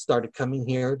Japanese started coming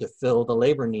here to fill the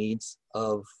labor needs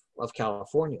of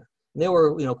California. And they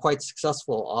were, quite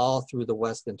successful all through the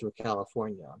West and through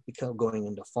California, because going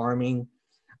into farming.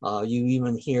 You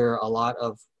even hear a lot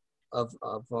of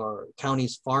our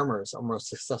county's farmers, our most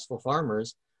successful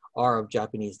farmers, are of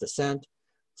Japanese descent,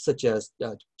 such as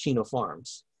Chino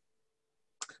Farms.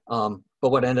 But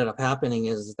what ended up happening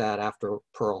is that after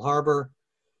Pearl Harbor,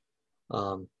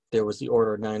 there was the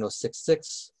Order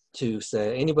 9066 to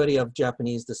say anybody of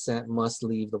Japanese descent must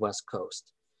leave the West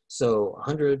Coast. So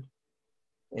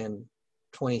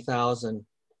 120,000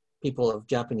 people of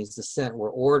Japanese descent were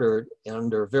ordered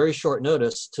under very short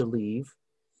notice to leave.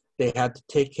 They had to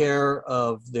take care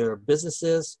of their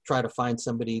businesses, try to find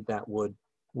somebody that would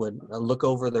look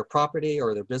over their property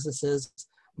or their businesses.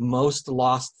 Most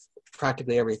lost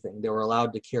practically everything. They were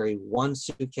allowed to carry one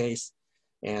suitcase,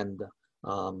 and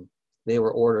they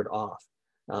were ordered off.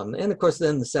 And of course,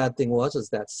 then the sad thing was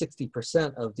that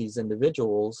 60% of these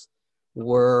individuals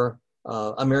were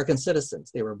American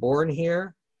citizens. They were born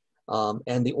here,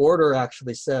 and the order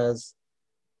actually says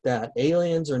that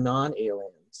aliens or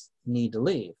non-aliens need to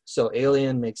leave. So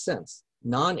alien makes sense.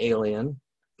 Non-alien,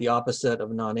 the opposite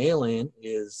of non-alien,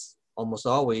 is almost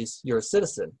always you're a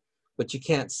citizen, but you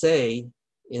can't say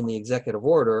in the executive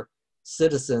order,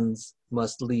 citizens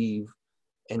must leave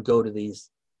and go to these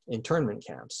internment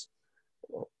camps.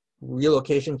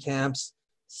 Relocation camps,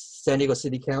 San Diego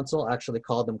City Council actually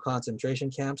called them concentration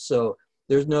camps. So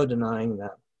there's no denying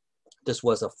that this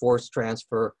was a forced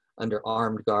transfer under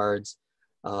armed guards.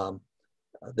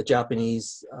 The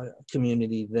Japanese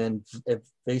community then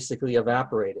basically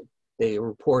evaporated. They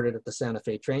reported at the Santa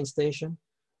Fe train station,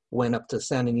 went up to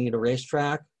Santa Anita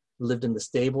racetrack, lived in the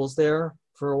stables there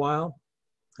for a while,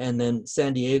 and then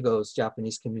San Diego's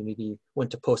Japanese community went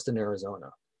to Poston,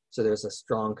 Arizona. So there's a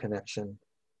strong connection.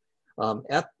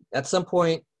 At some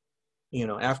point,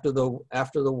 after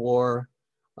the war,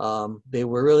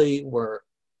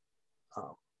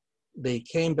 they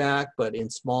came back, but in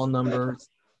small numbers.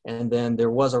 And then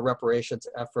there was a reparations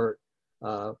effort.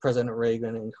 President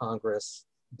Reagan and Congress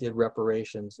did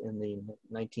reparations in the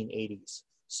 1980s.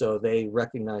 So they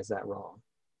recognized that wrong.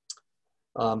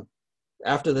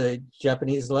 After the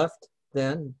Japanese left,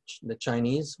 then the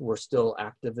Chinese were still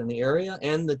active in the area,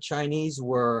 and the Chinese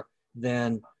were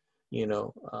then,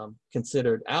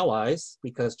 considered allies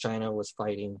because China was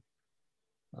fighting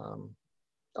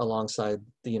alongside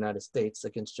the United States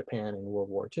against Japan in World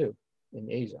War II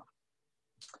in Asia.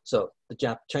 So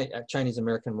the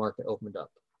Chinese-American market opened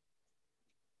up.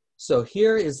 So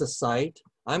here is the site.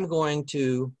 I'm going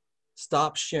to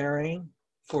stop sharing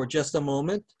for just a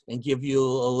moment and give you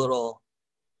a little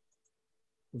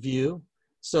view.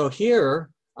 So here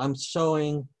I'm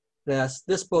showing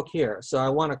this book here. So I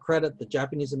want to credit the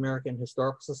Japanese American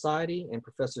Historical Society and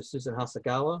Professor Susan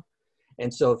Hasegawa.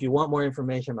 And so if you want more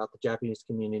information about the Japanese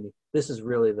community, this is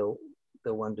really the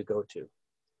one to go to.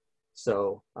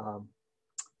 So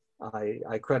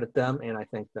I credit them and I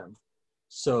thank them.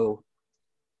 So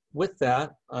with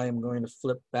that, I am going to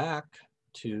flip back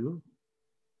to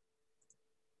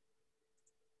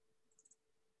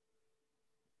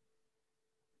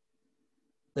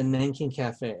the Nanking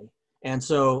Cafe. And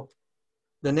so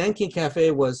the Nanking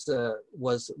Cafe was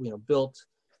built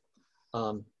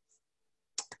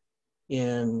in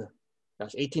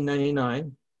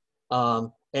 1899,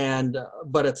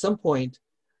 but at some point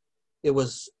it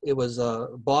was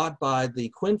bought by the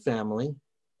Quinn family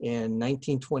in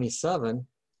 1927,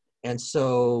 and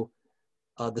so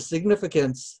the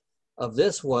significance of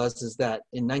this is that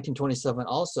in 1927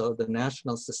 also the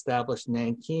Nationalists established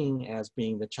Nanking as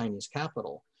being the Chinese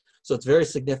capital. So it's very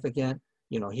significant.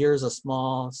 Here's a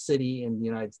small city in the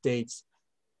United States,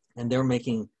 and they're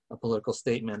making a political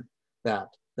statement that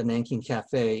the Nanking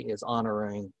Cafe is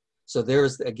honoring. So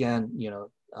there's, again,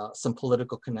 some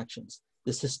political connections.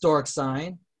 This historic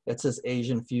sign, it says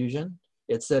Asian Fusion.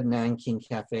 It said Nanking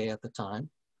Cafe at the time.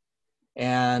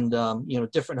 And,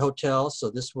 different hotels.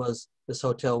 So this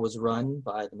hotel was run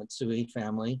by the Matsui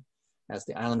family as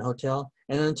the Island Hotel.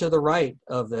 And then to the right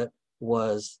of it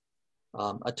was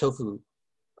a tofu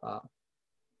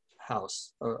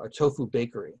house or a tofu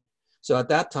bakery. So at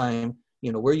that time,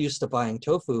 we're used to buying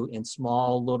tofu in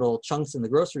small little chunks in the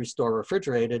grocery store,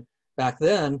 refrigerated. Back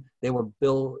then, they were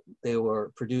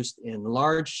produced in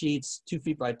large sheets, 2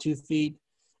 feet by 2 feet,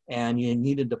 and you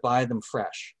needed to buy them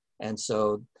fresh. And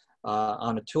so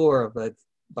on a tour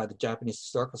by the Japanese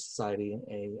Historical Society,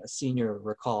 a senior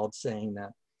recalled saying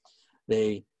that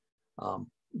they,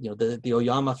 the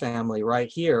Oyama family right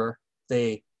here,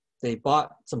 they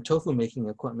bought some tofu making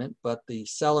equipment, but the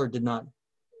seller did not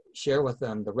share with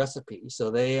them the recipe.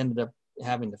 So they ended up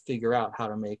having to figure out how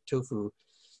to make tofu,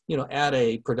 at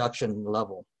a production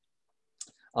level.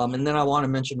 And then I want to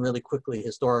mention really quickly,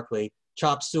 historically,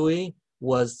 chop suey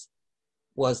was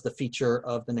the feature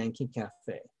of the Nanking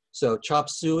Cafe. So chop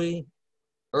suey,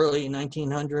 early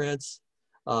 1900s,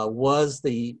 was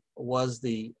the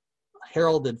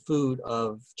heralded food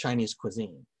of Chinese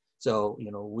cuisine. So,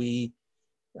 we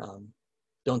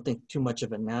don't think too much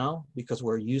of it now because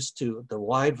we're used to the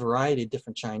wide variety of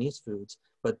different Chinese foods,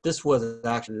 but this was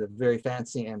actually very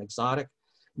fancy and exotic.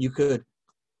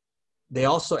 They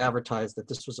also advertised that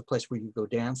this was a place where you could go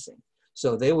dancing.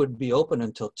 So they would be open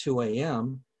until 2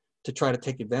 a.m. to try to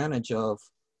take advantage of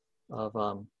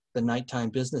the nighttime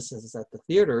businesses at the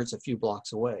theaters a few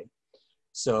blocks away.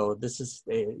 So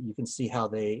you can see how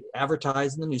they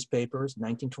advertised in the newspapers,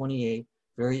 1928,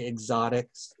 very exotic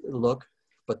look,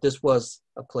 but this was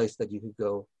a place that you could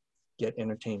go get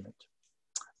entertainment.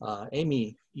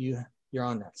 Amie, you're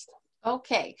on next.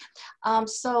 Okay,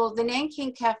 so the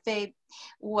Nanking Cafe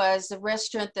was a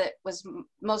restaurant that was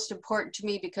most important to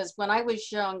me because when I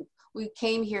was young, we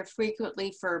came here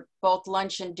frequently for both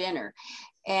lunch and dinner,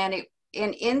 and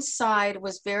inside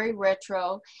was very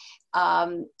retro.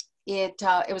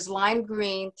 It was lime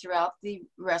green throughout the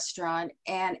restaurant,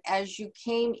 and as you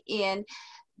came in,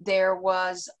 there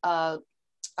was a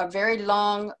very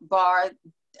long bar,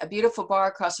 a beautiful bar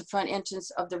across the front entrance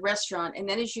of the restaurant, and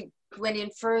then as you went in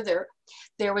further,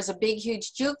 there was a big,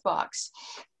 huge jukebox,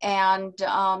 and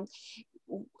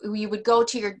you would go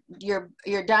to your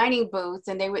dining booth,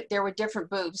 and there were different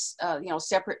booths,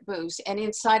 separate booths, and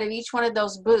inside of each one of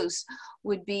those booths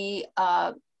would be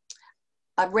a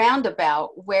roundabout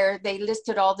where they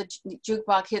listed all the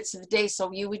jukebox hits of the day.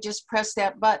 So you would just press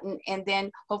that button, and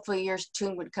then hopefully your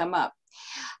tune would come up.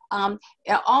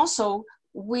 Also,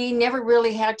 we never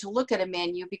really had to look at a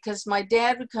menu because my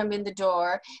dad would come in the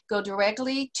door, go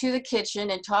directly to the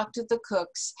kitchen and talk to the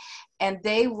cooks, and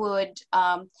they would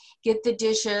get the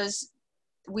dishes.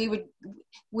 We would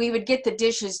get the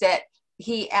dishes that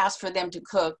he asked for them to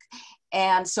cook,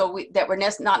 and so that were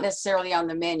not necessarily on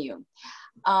the menu.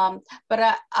 But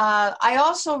I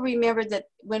also remember that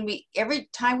every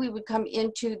time we would come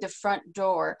into the front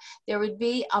door, there would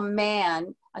be a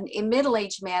man, a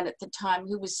middle-aged man at the time,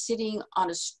 who was sitting on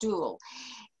a stool.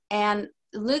 And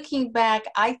looking back,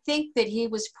 I think that he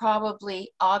was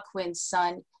probably Ah Quinn's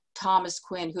son, Thomas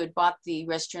Quinn, who had bought the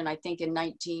restaurant, I think, in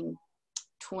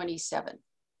 1927.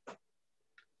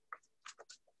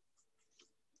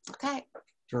 Okay.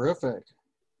 Terrific.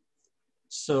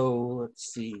 So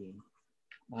let's see.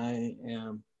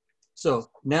 So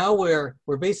now we're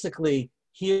basically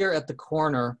here at the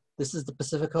corner. This is the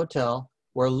Pacific Hotel.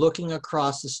 We're looking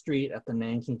across the street at the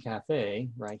Nanking Cafe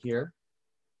right here.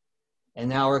 And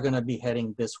now we're going to be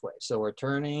heading this way. So we're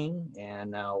turning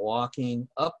and now walking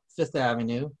up Fifth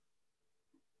Avenue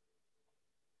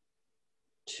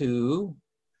to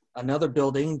another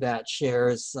building that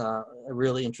shares a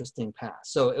really interesting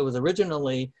past. So it was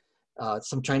originally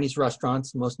some Chinese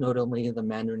restaurants, most notably the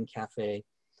Mandarin Cafe.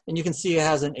 And you can see it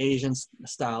has an Asian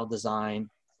style design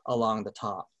along the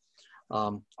top.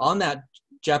 On that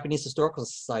Japanese Historical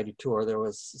Society tour, there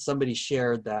was somebody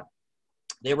shared that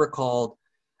they recalled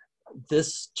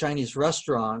this Chinese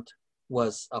restaurant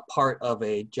was a part of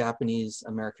a Japanese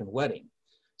American wedding.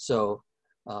 So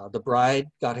the bride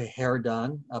got her hair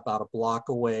done about a block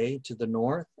away to the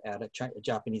north at a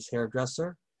Japanese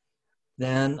hairdresser.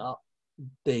 Then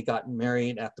they got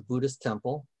married at the Buddhist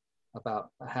temple about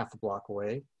a half a block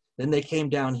away. Then they came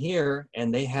down here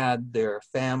and they had their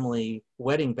family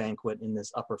wedding banquet in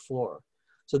this upper floor.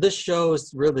 So this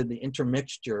shows really the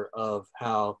intermixture of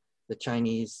how the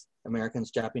Chinese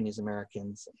Americans, Japanese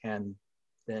Americans, and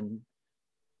then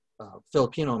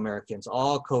Filipino Americans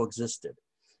all coexisted.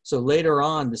 So later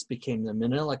on, this became the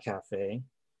Manila Cafe.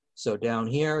 So down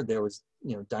here, there was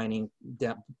dining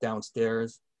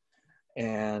downstairs.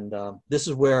 And this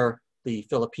is where the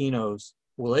Filipinos,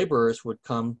 laborers, would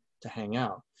come to hang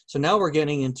out. So now we're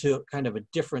getting into kind of a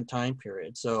different time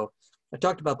period. So I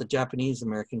talked about the Japanese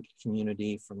American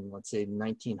community from, let's say,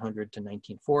 1900 to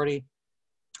 1940.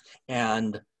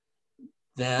 And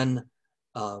then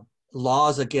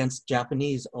laws against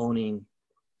Japanese owning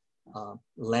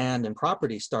land and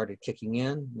property started kicking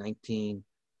in.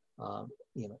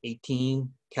 1918,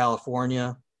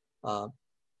 California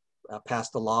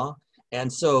passed a law.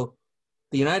 And so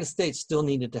the United States still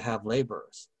needed to have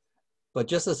laborers. But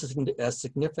just as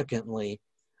significantly,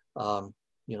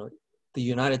 you know, the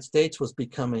United States was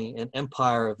becoming an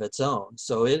empire of its own.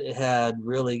 So it had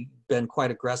really been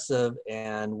quite aggressive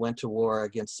and went to war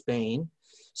against Spain.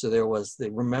 So there was,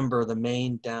 remember the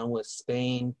Maine down with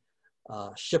Spain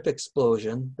ship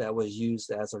explosion that was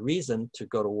used as a reason to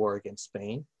go to war against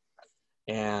Spain.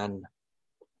 And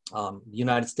the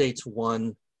United States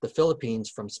won the Philippines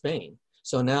from Spain.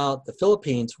 So now the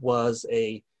Philippines was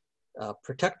a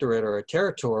protectorate or a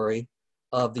territory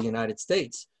of the United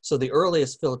States. So the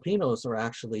earliest Filipinos were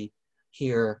actually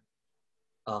here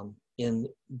in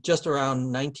just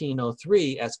around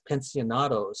 1903 as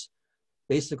pensionados,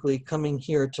 basically coming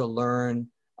here to learn,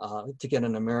 to get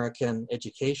an American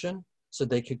education so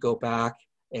they could go back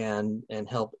and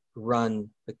help run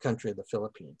the country of the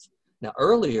Philippines. Now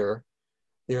earlier,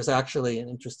 there's actually an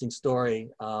interesting story.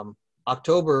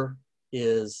 October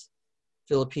is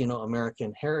Filipino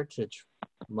American Heritage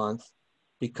Month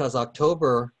because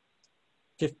October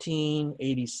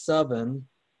 1587,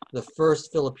 the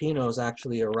first Filipinos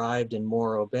actually arrived in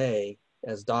Morro Bay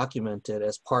as documented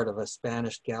as part of a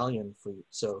Spanish galleon fleet.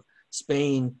 So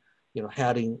Spain, you know,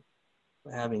 having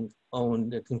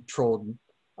owned and controlled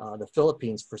the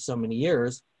Philippines for so many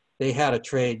years, they had a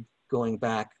trade going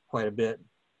back quite a bit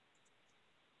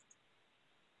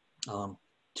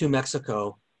to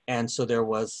Mexico. And so there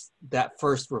was that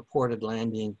first reported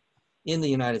landing in the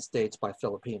United States by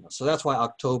Filipinos. So that's why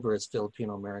October is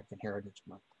Filipino American Heritage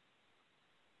Month.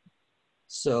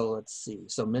 So let's see.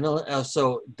 So Manila,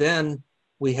 so then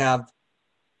we have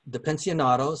the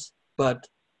pensionados, but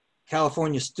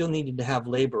California still needed to have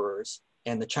laborers,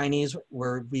 and the Chinese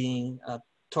were being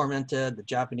tormented. The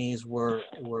Japanese were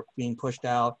being pushed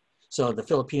out. So the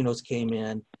Filipinos came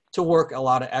in to work a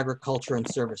lot of agriculture and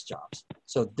service jobs.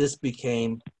 So this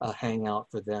became a hangout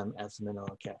for them as the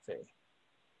Manila Cafe.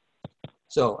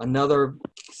 So another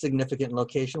significant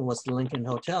location was the Lincoln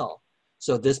Hotel.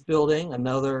 So this building,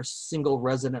 another single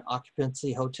resident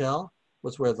occupancy hotel,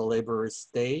 was where the laborers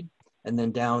stayed. And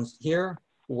then down here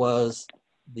was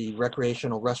the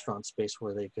recreational restaurant space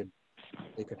where they could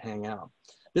hang out.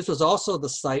 This was also the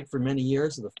site for many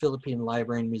years of the Philippine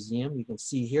Library and Museum. You can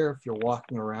see here if you're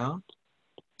walking around,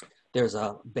 there's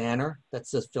a banner that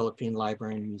says Philippine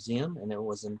Library and Museum, and it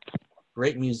was a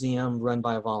great museum run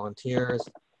by volunteers.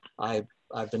 I've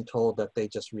been told that they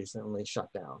just recently shut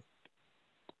down.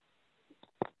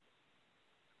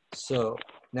 So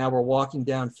now we're walking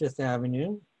down Fifth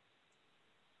Avenue,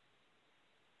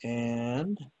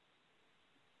 and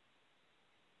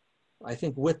I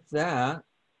think with that,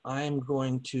 I'm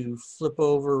going to flip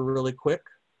over really quick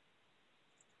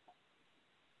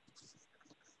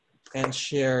and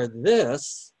share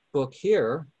this book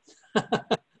here,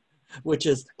 which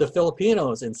is The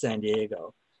Filipinos in San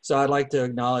Diego. So I'd like to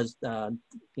acknowledge,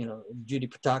 you know, Judy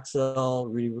Pataxel,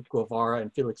 Rudy Guevara,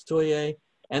 and Felix Tullier,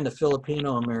 and the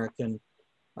Filipino American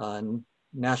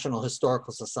National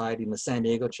Historical Society in the San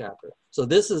Diego chapter. So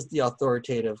this is the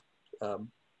authoritative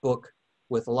book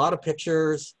with a lot of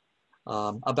pictures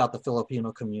about the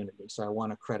Filipino community. So I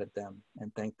want to credit them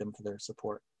and thank them for their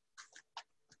support.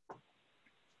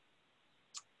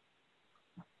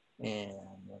 And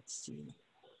let's see.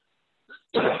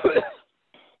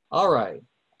 All right,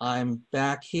 I'm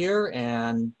back here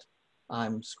and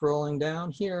I'm scrolling down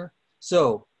here.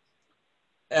 So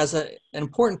as an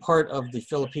important part of the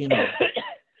Filipino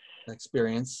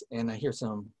experience, and I hear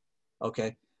some,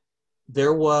 okay,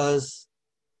 there were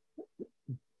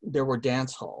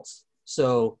dance halls.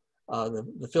 So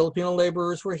the Filipino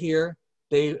laborers were here.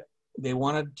 They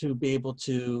wanted to be able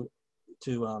to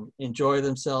enjoy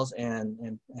themselves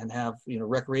and have, you know,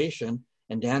 recreation,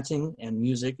 and dancing and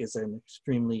music is an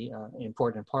extremely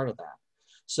important part of that.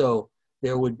 So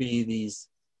there would be these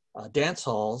dance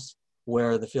halls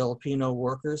where the Filipino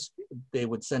workers, they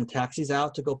would send taxis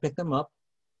out to go pick them up.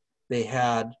 They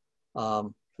had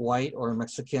white or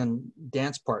Mexican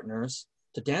dance partners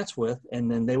to dance with, and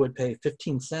then they would pay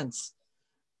 15 cents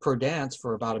per dance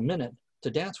for about a minute to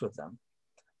dance with them.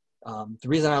 The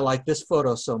reason I like this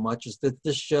photo so much is that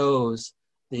this shows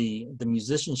the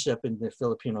musicianship in the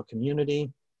Filipino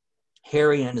community.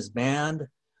 Harry and his band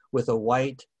with a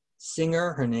white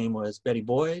singer, her name was Betty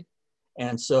Boyd.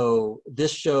 And so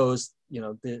this shows, you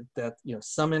know, that you know,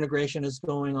 some integration is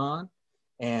going on,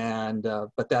 and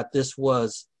but that this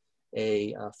was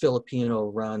a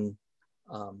Filipino-run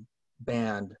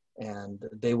band, and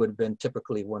they would have been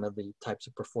typically one of the types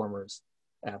of performers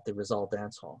at the Rizal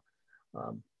Dance Hall.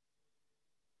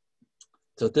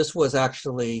 So this was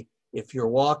actually, if you're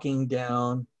walking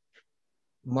down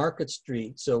Market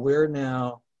Street, so we're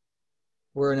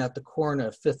at the corner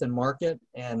of 5th and Market,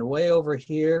 and way over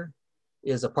here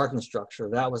is a parking structure.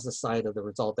 That was the site of the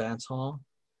Rizal Dance Hall.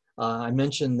 I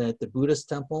mentioned that the Buddhist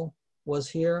temple was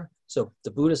here. So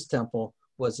the Buddhist temple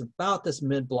was about this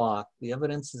mid-block. The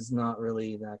evidence is not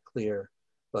really that clear,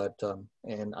 but,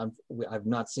 and I've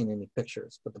not seen any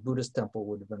pictures, but the Buddhist temple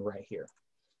would have been right here.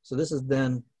 So this is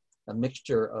then a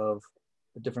mixture of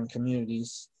the different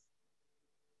communities.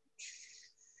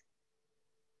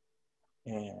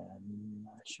 And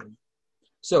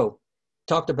so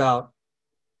talked about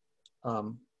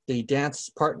the dance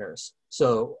partners.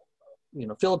 So, you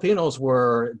know, Filipinos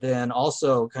were then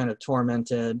also kind of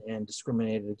tormented and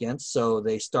discriminated against. So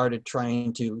they started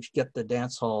trying to get the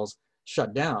dance halls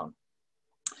shut down.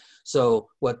 So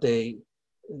what the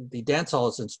dance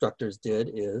halls instructors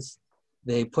did is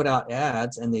they put out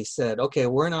ads and they said, okay,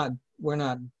 we're not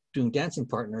doing dancing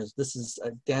partners. This is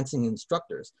dancing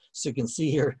instructors. So you can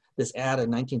see here this ad in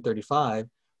 1935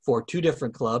 for two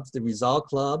different clubs, the Rizal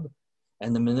Club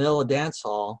and the Manila Dance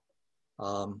Hall,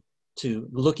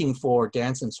 looking for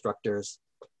dance instructors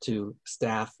to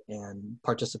staff and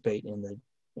participate in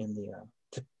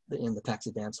the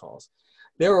taxi dance halls.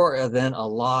 There were then a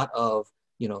lot of,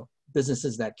 you know,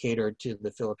 businesses that catered to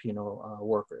the Filipino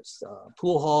workers,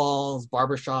 pool halls,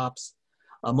 barbershops.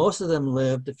 Most of them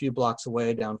lived a few blocks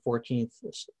away down 14th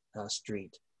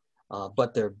Street,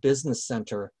 but their business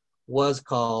center was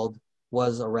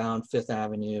around Fifth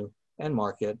Avenue and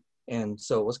Market, and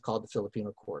so it was called the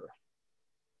Filipino Quarter.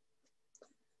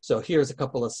 So here's a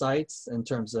couple of sites in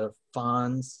terms of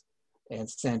FONS and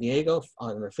San Diego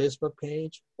on their Facebook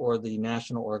page or the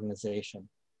national organization.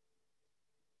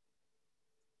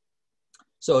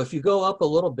 So if you go up a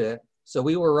little bit, so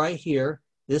we were right here.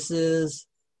 This is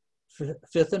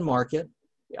Fifth and Market.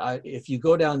 If you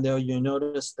go down there, you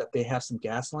notice that they have some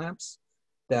gas lamps,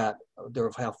 that they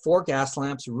have 4 gas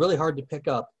lamps, really hard to pick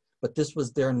up, but this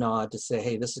was their nod to say,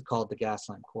 hey, this is called the gas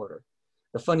lamp quarter.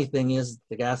 The funny thing is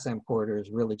the gas lamp quarter is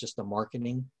really just a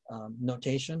marketing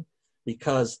notation,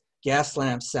 because gas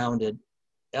lamps sounded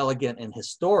elegant and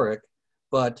historic,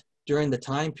 but during the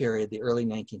time period, the early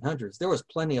 1900s, there was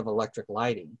plenty of electric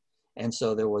lighting. And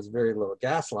so there was very little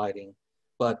gas lighting,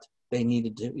 but they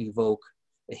needed to evoke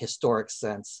a historic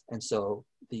sense. And so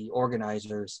the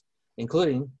organizers,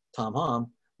 including Tom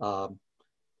Hom,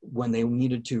 when they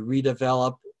needed to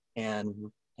redevelop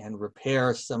and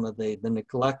repair some of the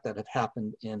neglect that had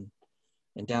happened in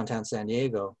downtown San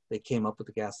Diego, they came up with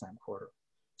the gas lamp quarter.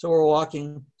 So we're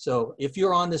walking. So if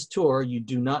you're on this tour, you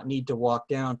do not need to walk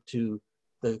down to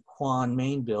the Quan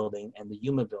Main building and the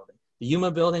Yuma building. The Yuma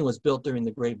building was built during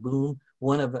the Great Boom,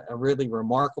 one of a really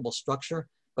remarkable structure.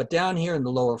 But down here in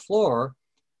the lower floor,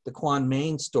 the Quan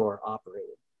Main store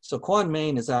operated. So Quan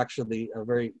Main is actually a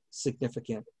very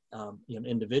significant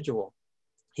individual.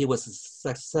 He was a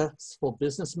successful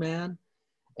businessman.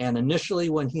 And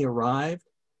initially when he arrived,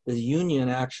 the union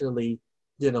actually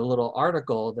did a little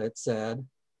article that said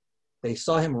they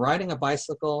saw him riding a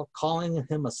bicycle, calling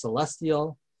him a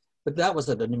celestial, but that was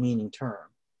a demeaning term.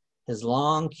 His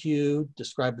long queue,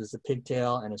 described as a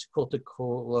pigtail, and his quilted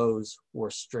clothes were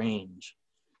strange.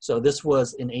 So this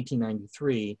was in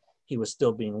 1893, he was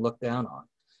still being looked down on.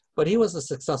 But he was a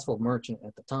successful merchant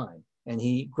at the time. And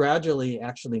he gradually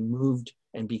actually moved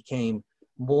and became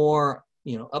more,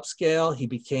 upscale. He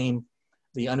became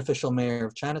the unofficial mayor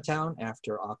of Chinatown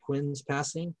after Ah Quin's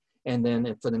passing. And then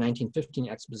for the 1915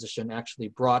 exposition, actually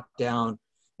brought down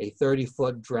a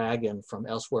 30-foot dragon from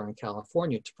elsewhere in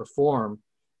California to perform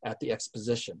at the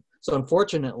exposition. So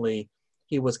unfortunately,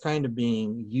 he was kind of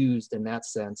being used in that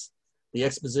sense. The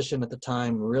exposition at the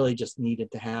time really just needed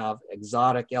to have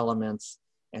exotic elements.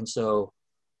 And so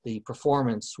the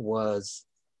performance was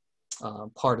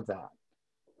part of that.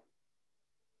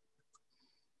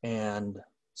 And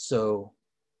so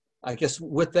I guess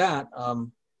with that,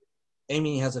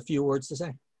 Amie has a few words to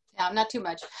say. Yeah, not too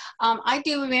much. I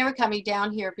do remember coming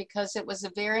down here because it was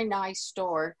a very nice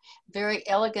store. Very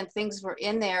elegant things were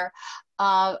in there.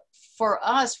 For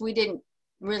us, we didn't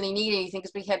really need anything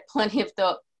because we had plenty of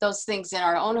those things in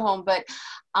our own home. But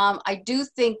I do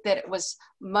think that it was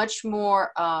much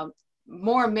more,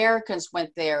 more Americans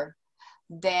went there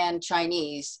than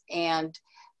Chinese. And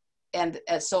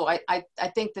so I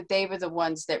think that they were the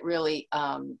ones that really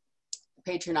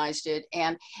patronized it.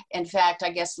 And in fact,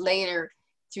 I guess later,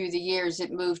 through the years,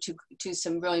 it moved to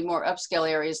some really more upscale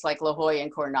areas like La Jolla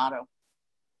and Coronado.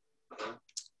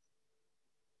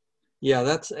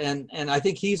 Yeah, and I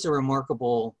think he's a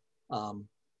remarkable,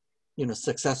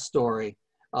 success story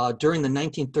during the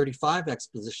 1935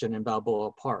 exposition in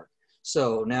Balboa Park.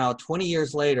 So now 20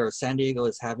 years later, San Diego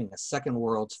is having a second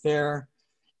World's Fair.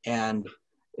 And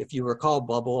if you recall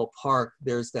Balboa Park,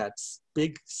 there's that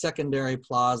big secondary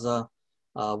plaza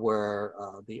where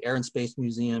the Air and Space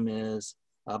Museum is.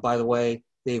 By the way,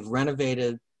 they've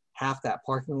renovated half that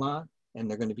parking lot, and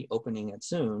they're going to be opening it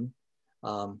soon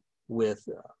with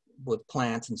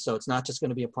plants. And so it's not just going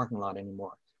to be a parking lot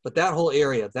anymore. But that whole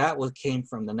area, came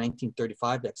from the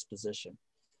 1935 exposition.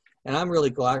 And I'm really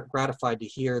gratified to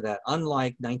hear that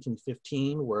unlike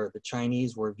 1915, where the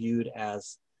Chinese were viewed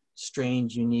as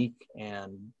strange, unique,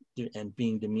 and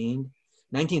being demeaned,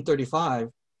 1935,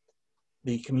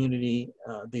 the community,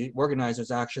 the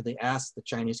organizers actually asked the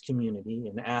Chinese community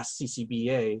and asked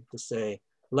CCBA to say,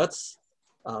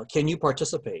 can you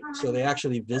participate? So they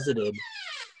actually visited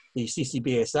the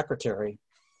CCBA secretary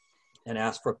and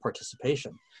asked for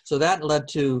participation. So that led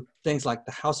to things like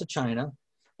the House of China.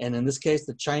 And in this case,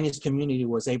 the Chinese community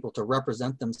was able to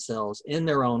represent themselves in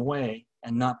their own way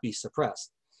and not be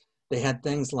suppressed. They had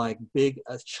things like big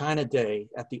China Day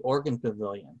at the Organ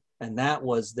Pavilion. And that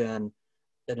was then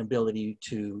an ability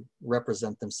to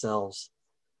represent themselves,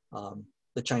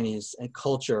 the Chinese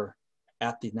culture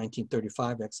at the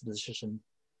 1935 exposition.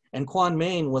 And Quan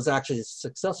Mein was actually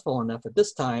successful enough at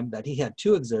this time that he had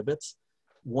 2 exhibits,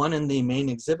 one in the main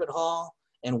exhibit hall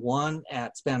and one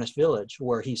at Spanish Village,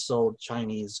 where he sold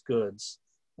Chinese goods.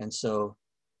 And so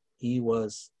he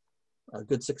was a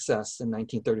good success in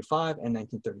 1935 and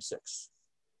 1936.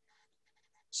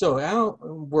 So now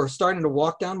we're starting to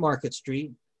walk down Market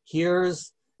Street.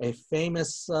 Here's a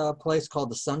famous place called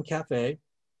the Sun Cafe.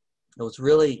 It was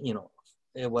really,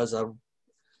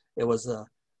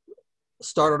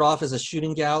 started off as a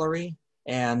shooting gallery,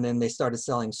 and then they started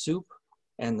selling soup,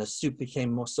 and the soup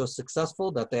became so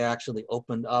successful that they actually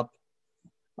opened up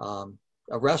a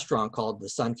restaurant called the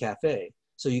Sun Cafe.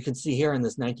 So you can see here in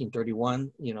this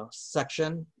 1931,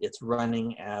 section, it's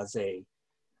running as a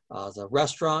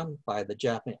restaurant by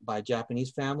a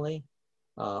Japanese family,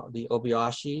 the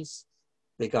Obayashis.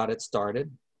 They got it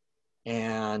started,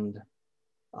 and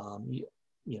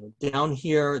down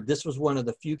here, this was one of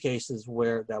the few cases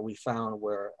that we found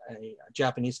where a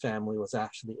Japanese family was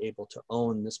actually able to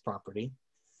own this property.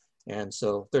 And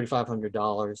so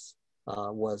 $3,500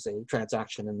 was a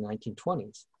transaction in the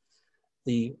 1920s.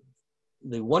 The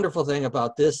wonderful thing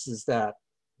about this is that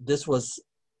this was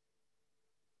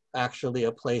actually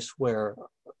a place where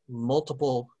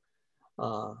multiple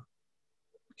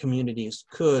communities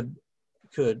could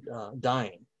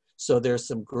dine. So there's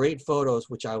some great photos,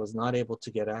 which I was not able to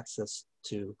get access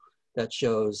to, that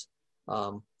shows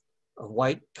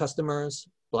white customers,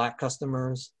 Black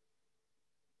customers,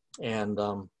 and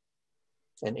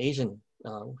Asian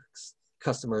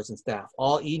customers and staff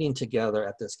all eating together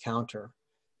at this counter.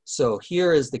 So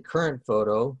here is the current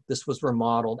photo. This was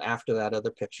remodeled after that other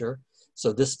picture.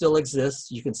 So this still exists.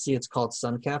 You can see it's called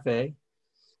Sun Cafe.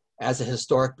 As a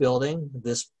historic building,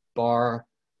 this bar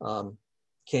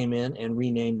came in and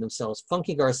renamed themselves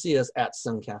Funky Garcia's at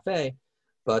Sun Cafe,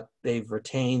 but they've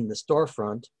retained the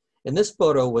storefront. And this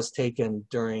photo was taken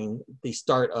during the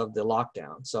start of the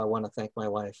lockdown. So I want to thank my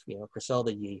wife,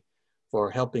 Griselda Yee, for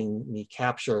helping me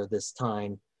capture this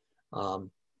time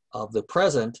of the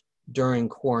present during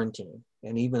quarantine.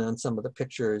 And even on some of the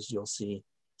pictures, you'll see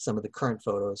some of the current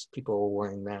photos, people were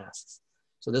wearing masks.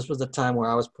 So this was the time where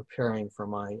I was preparing for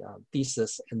my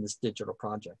thesis in this digital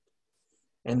project.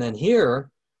 And then here,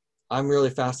 I'm really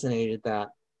fascinated that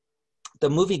the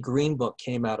movie Green Book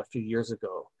came out a few years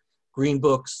ago. Green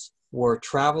Books were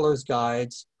travelers'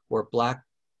 guides where Black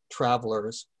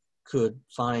travelers could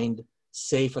find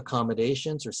safe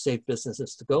accommodations or safe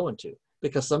businesses to go into,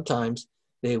 because sometimes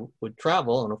they would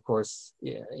travel, and of course,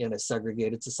 in a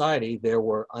segregated society, there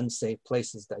were unsafe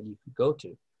places that you could go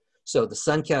to. So the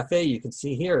Sun Cafe, you can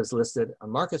see here, is listed on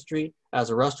Market Street as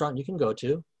a restaurant you can go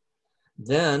to.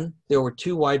 Then there were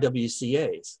 2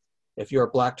 YWCAs. If you're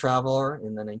a Black traveler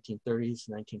in the 1930s,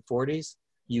 1940s,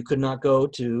 you could not go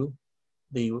to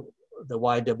the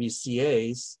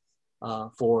YWCAs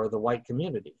for the white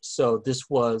community. So this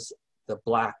was the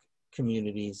Black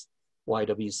community's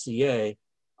YWCA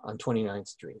on 29th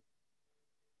Street.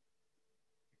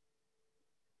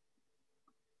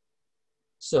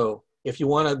 So if you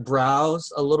want to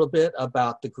browse a little bit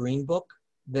about the Green Book,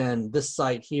 then this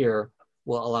site here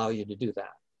will allow you to do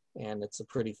that. And it's a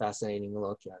pretty fascinating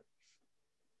look at.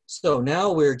 So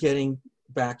now we're getting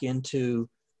back into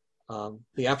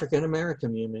the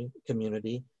African-American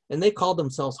community, and they called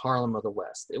themselves Harlem of the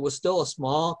West. It was still a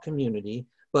small community,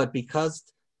 but because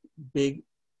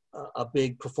a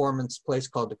big performance place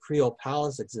called the Creole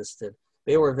Palace existed,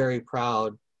 they were very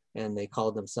proud, and they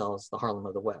called themselves the Harlem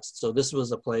of the West. So this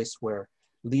was a place where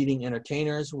leading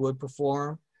entertainers would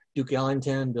perform, Duke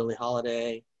Ellington, Billie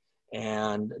Holiday,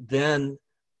 and then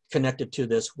connected to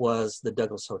this was the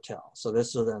Douglas Hotel. So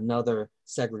this was another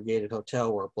segregated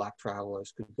hotel where Black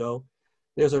travelers could go.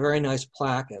 There's a very nice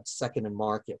plaque at 2nd and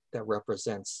Market that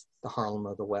represents the Harlem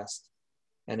of the West.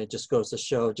 And it just goes to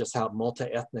show just how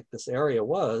multi-ethnic this area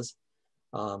was,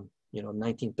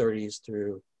 1930s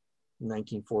through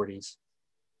 1940s.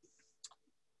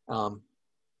 And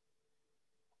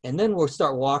then we'll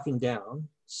start walking down.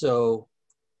 So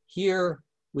here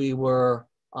we were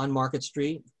on Market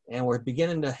Street, and we're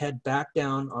beginning to head back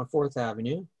down on 4th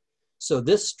Avenue. So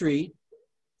this street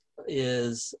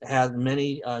has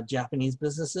many Japanese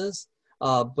businesses,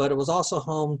 but it was also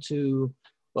home to,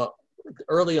 well,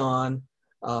 early on,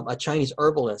 a Chinese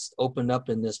herbalist opened up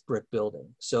in this brick building.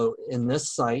 So in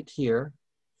this site here,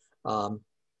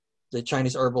 the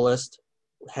Chinese herbalist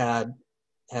ran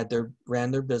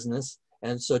their business.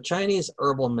 And so Chinese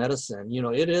herbal medicine,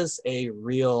 it is a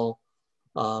real,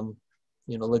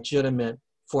 legitimate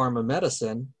form of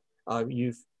medicine. I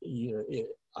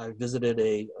visited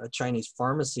a Chinese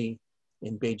pharmacy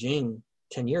in Beijing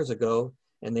 10 years ago,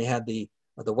 and they had the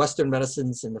Western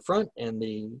medicines in the front and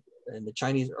the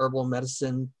Chinese herbal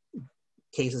medicine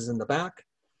cases in the back,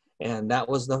 and that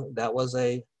was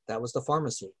the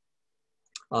pharmacy.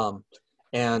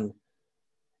 And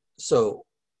so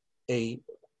a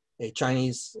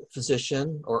Chinese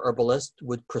physician or herbalist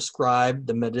would prescribe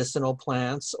the medicinal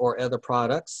plants or other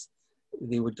products.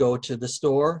 They would go to the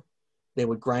store, they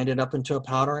would grind it up into a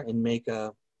powder and make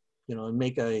a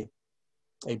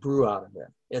brew out of it.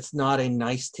 It's not a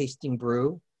nice tasting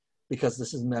brew because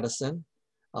this is medicine,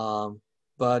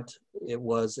 but it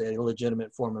was a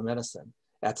legitimate form of medicine.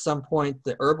 At some point,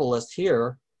 the herbalist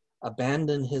here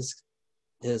abandoned his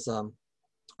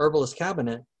herbalist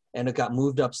cabinet, and it got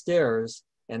moved upstairs,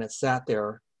 and it sat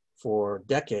there for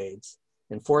decades.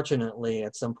 And fortunately,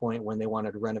 at some point when they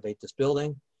wanted to renovate this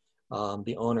building,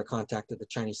 the owner contacted the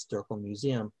Chinese Historical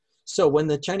Museum. So when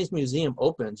the Chinese Museum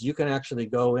opens, you can actually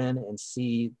go in and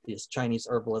see this Chinese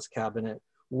herbalist cabinet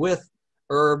with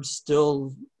herbs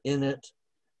still in it,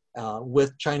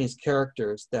 with Chinese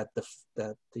characters that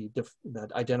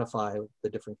identify the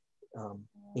different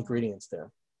ingredients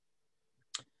there.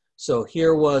 So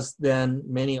here was then,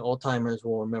 many old timers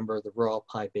will remember the Royal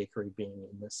Pie Bakery being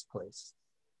in this place.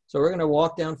 So we're gonna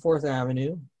walk down 4th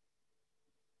Avenue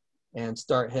and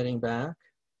start heading back.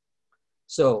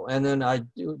 So, and then I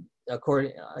do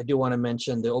want to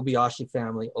mention the Obayashi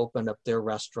family opened up their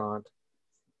restaurant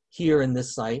here in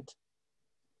this site,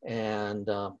 and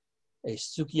a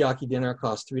sukiyaki dinner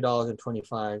cost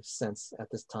 $3.25 at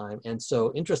this time. And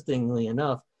so interestingly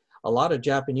enough, a lot of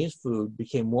Japanese food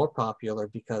became more popular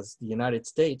because the United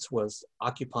States was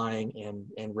occupying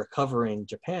and recovering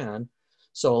Japan.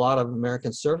 So a lot of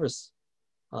American service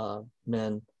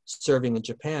men serving in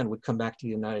Japan would come back to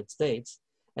the United States.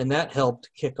 And that helped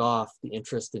kick off the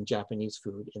interest in Japanese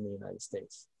food in the United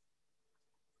States.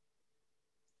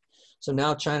 So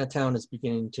now Chinatown is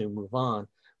beginning to move on,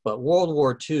 but World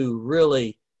War II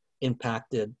really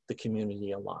impacted the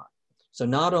community a lot. So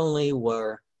not only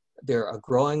were there a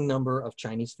growing number of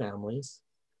Chinese families,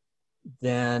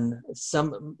 then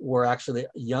some were actually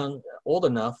old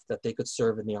enough that they could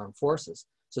serve in the armed forces.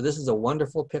 So this is a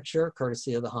wonderful picture,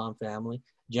 courtesy of the Hom family.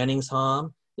 Jennings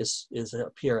Hom is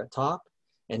up here at top,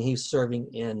 and he's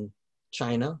serving in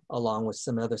China along with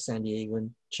some other San Diegan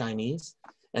Chinese.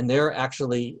 And they're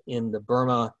actually in the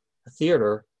Burma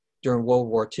theater during World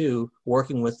War II,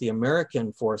 working with the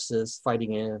American forces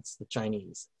fighting against the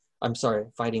Chinese.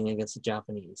 Fighting against the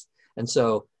Japanese. And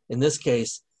so in this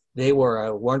case, they were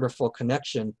a wonderful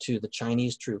connection to the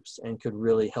Chinese troops and could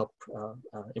really help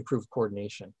improve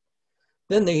coordination.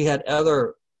 Then they had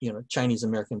other Chinese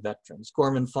American veterans.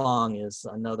 Gorman Fong is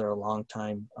another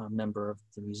longtime member of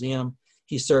the museum.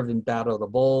 He served in Battle of the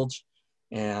Bulge,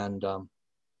 and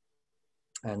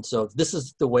so this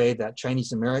is the way that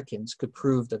Chinese Americans could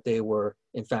prove that they were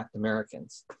in fact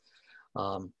Americans.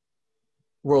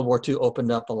 World War II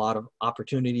opened up a lot of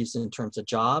opportunities in terms of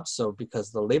jobs. So because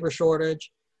of the labor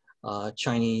shortage,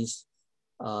 Chinese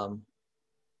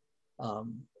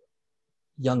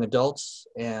young adults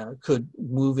could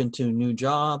move into new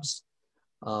jobs,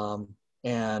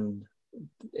 and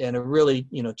it really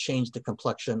changed the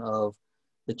complexion of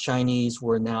the Chinese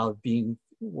were now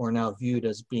viewed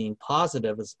as being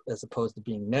positive as opposed to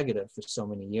being negative for so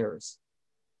many years.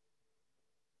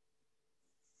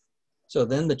 So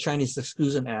then the Chinese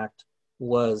Exclusion Act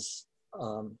was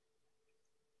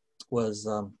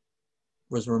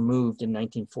removed in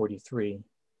 1943.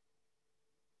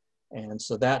 And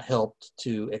so that helped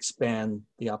to expand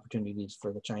the opportunities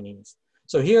for the Chinese.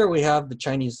 So here we have the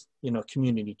Chinese,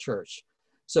 community church.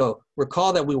 So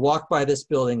recall that we walked by this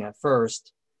building at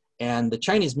first, And the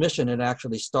Chinese mission had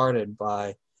actually started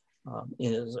by,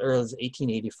 as early as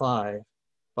 1885,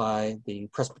 by the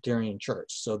Presbyterian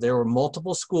Church. So there were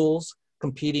multiple schools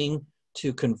competing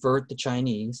to convert the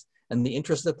Chinese. And the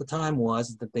interest at the time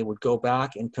was that they would go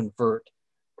back and convert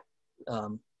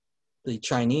the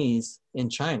Chinese in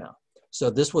China. So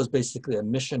this was basically a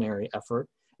missionary effort.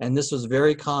 And this was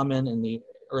very common in the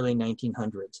early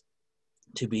 1900s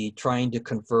to be trying to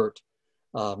convert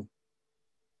others.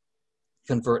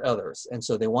 And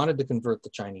so they wanted to convert the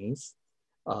Chinese.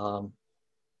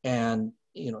 And,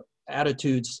 you know,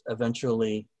 attitudes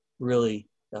eventually really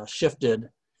shifted.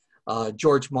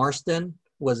 George Marston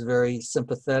was very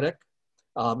sympathetic,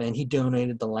 and he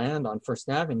donated the land on First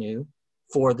Avenue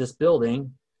for this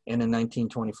building. And in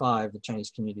 1925, the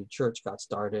Chinese Community Church got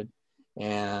started.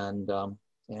 And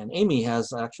Amie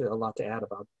has actually a lot to add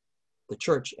about the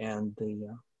church and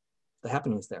the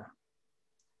happenings there.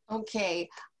 Okay,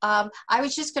 I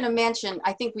was just going to mention,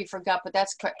 I think we forgot, but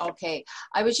that's okay.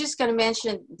 I was just going to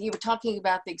mention, you were talking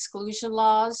about the exclusion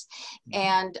laws,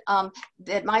 and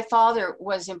that my father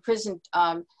was imprisoned.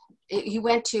 He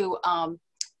went to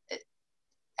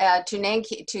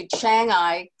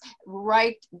Shanghai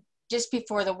right just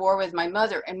before the war with my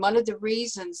mother, and one of the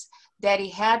reasons that he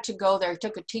had to go there, he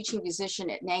took a teaching position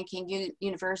at Nanking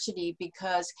University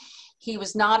because he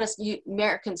was not an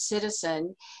American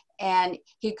citizen, and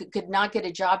he could not get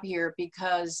a job here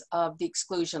because of the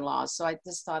exclusion laws. So I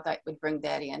just thought I would bring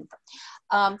that in.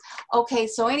 Okay,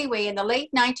 so anyway, in the late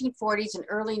 1940s and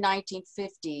early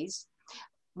 1950s,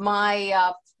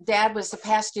 my dad was the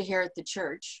pastor here at the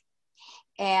church.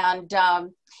 And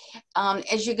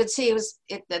as you could see,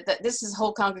 this is a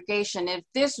whole congregation. If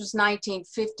this was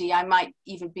 1950, I might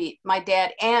even be, my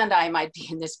dad and I might be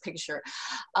in this picture.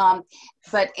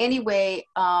 But anyway,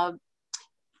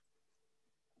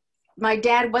 my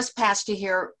dad was pastor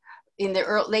here in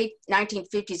the late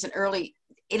 1950s and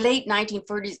late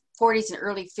 1940s and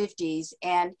early 50s.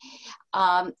 And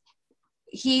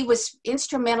he was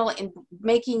instrumental in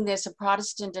making this a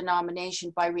Protestant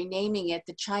denomination by renaming it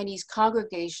the Chinese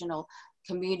Congregational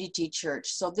Community Church.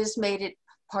 So this made it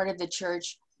part of the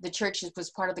church. The church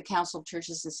was part of the Council of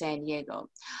Churches in San Diego.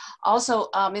 Also,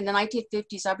 in the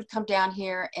 1950s, I would come down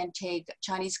here and take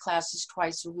Chinese classes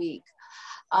twice a week.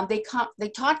 They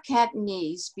taught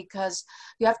Cantonese because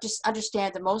you have to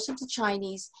understand that most of the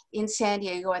Chinese in San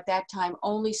Diego at that time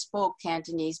only spoke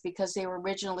Cantonese because they were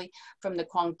originally from the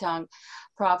Guangdong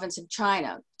province of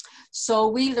China. So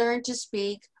we learned to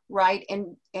speak, write,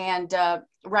 and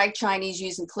write Chinese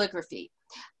using calligraphy.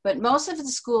 But most of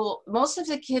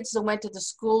the kids that went to the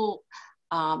school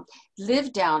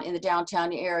lived down in the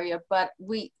downtown area, but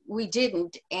we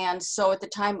didn't. And so at the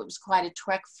time it was quite a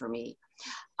trek for me.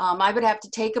 I would have to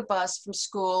take a bus from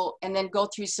school and then go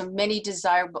through some many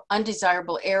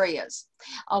undesirable areas.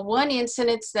 One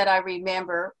incident that I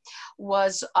remember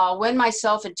was when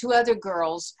myself and two other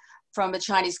girls from a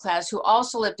Chinese class who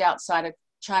also lived outside of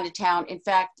Chinatown, in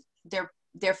fact,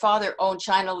 their father owned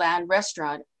Chinaland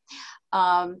restaurant,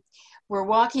 we're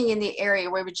walking in the area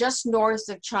where we're just north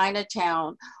of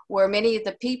Chinatown, where many of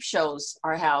the peep shows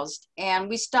are housed. And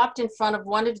we stopped in front of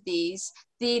one of these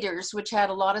theaters, which had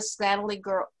a lot of scantily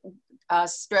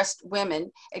dressed women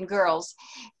and girls.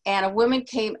 And a woman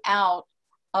came out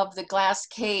of the glass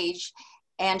cage,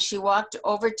 and she walked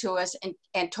over to us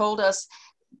and told us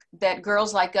that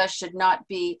girls like us should not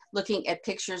be looking at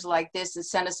pictures like this and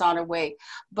sent us on our way.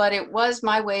 But it was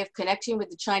my way of connecting with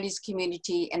the Chinese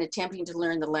community and attempting to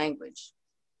learn the language.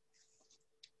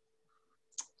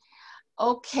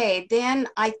 Okay, then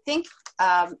I think,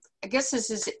 I guess this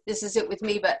is it with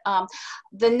me, but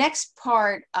the next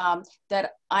part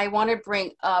that I want to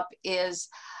bring up is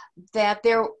that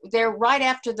there right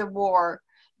after the war,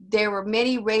 there were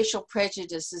many racial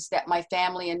prejudices that my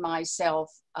family and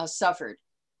myself suffered.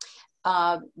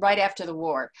 Right after the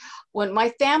war. When my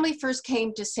family first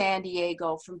came to San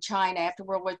Diego from China after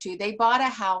World War II, they bought a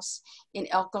house in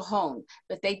El Cajon,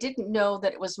 but they didn't know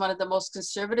that it was one of the most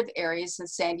conservative areas in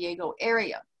San Diego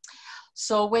area.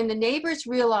 So when the neighbors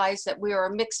realized that we were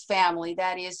a mixed family,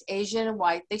 that is Asian and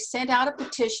white, they sent out a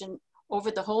petition over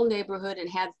the whole neighborhood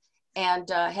and had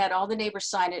all the neighbors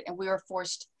sign it, and we were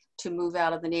forced to move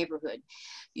out of the neighborhood.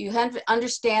 You have to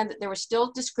understand that there was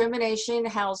still discrimination in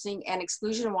housing, and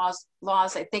exclusion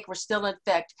laws, I think, were still in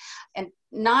effect. And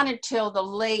not until the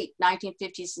late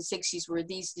 1950s and 60s were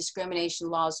these discrimination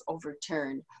laws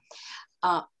overturned.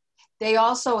 They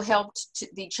also helped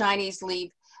the Chinese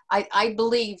leave. I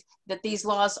believe that these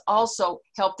laws also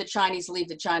helped the Chinese leave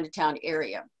the Chinatown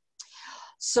area.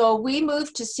 So we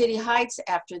moved to City Heights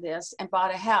after this and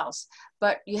bought a house.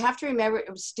 But you have to remember, it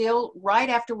was still right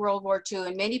after World War II,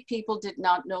 and many people did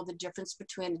not know the difference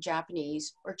between the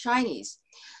Japanese or Chinese.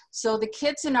 So the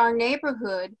kids in our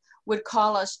neighborhood would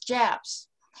call us Japs.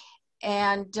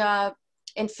 And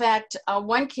in fact,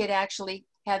 one kid actually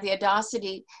had the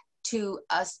audacity to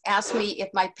ask me if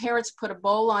my parents put a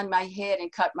bowl on my head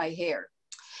and cut my hair.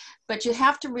 But you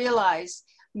have to realize,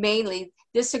 mainly,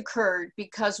 this occurred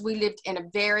because we lived in a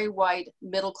very white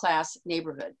middle-class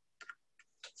neighborhood.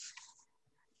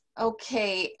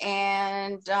 Okay,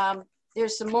 and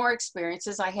there's some more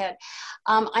experiences I had.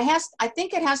 I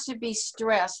think it has to be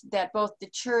stressed that both the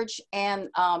church and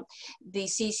the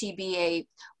CCBA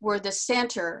were the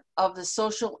center of the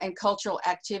social and cultural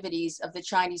activities of the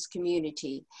Chinese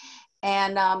community.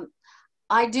 And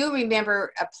I do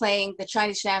remember playing the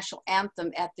Chinese national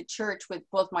anthem at the church with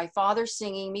both my father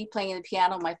singing, me playing the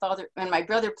piano, my father and my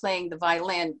brother playing the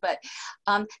violin. But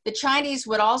the Chinese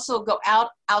would also go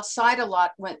outside a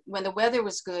lot when the weather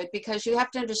was good, because you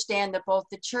have to understand that both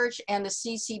the church and the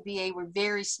CCBA were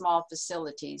very small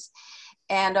facilities.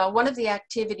 And one of the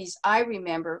activities I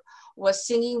remember was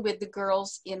singing with the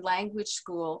girls in language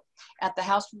school at the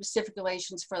House of Pacific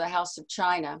Relations for the House of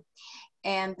China.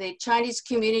 And the Chinese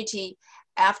community,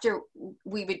 after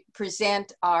we would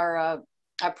present our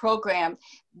program,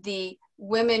 the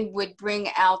women would bring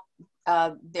out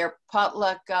their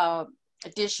potluck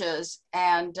dishes,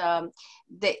 and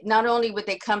they not only would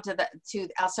they come to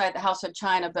outside the House of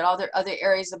China, but other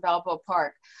areas of Balboa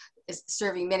Park is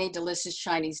serving many delicious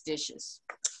Chinese dishes.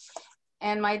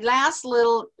 And my last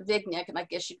little vignette, I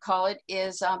guess you'd call it,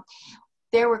 is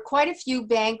there were quite a few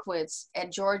banquets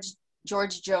at George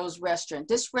Joe's restaurant.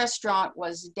 This restaurant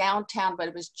was downtown, but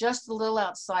it was just a little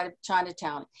outside of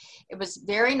Chinatown. It was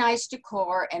very nice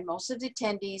decor, and most of the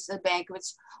attendees of the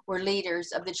banquets were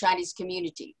leaders of the Chinese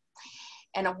community.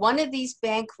 And at one of these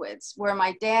banquets, where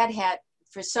my dad had,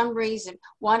 for some reason,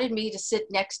 wanted me to sit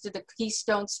next to the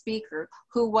Keystone speaker,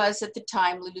 who was at the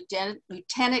time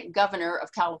Lieutenant Governor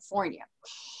of California.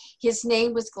 His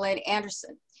name was Glenn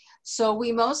Anderson. So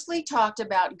we mostly talked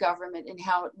about government and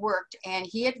how it worked, and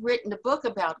he had written a book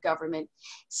about government,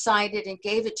 signed it and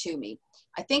gave it to me.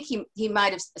 I think he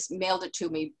might have mailed it to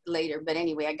me later, but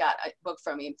anyway, I got a book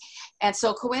from him. And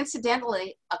so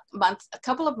coincidentally, a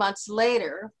couple of months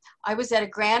later, I was at a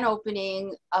grand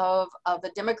opening of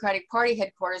the Democratic Party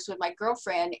headquarters with my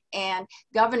girlfriend, and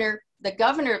the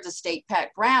governor of the state, Pat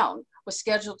Brown, was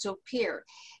scheduled to appear.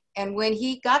 And when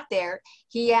he got there,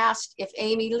 he asked if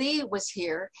Amie Lee was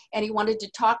here, and he wanted to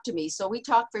talk to me. So we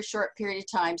talked for a short period of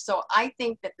time. So I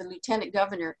think that the lieutenant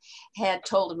governor had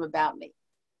told him about me.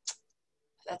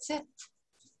 That's it.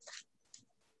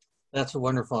 That's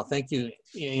wonderful. Thank you,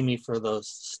 Amie, for those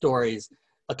stories.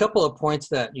 A couple of points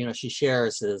that she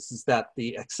shares is that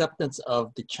the acceptance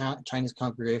of the Chinese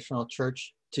Congregational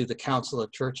Church to the Council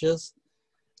of Churches,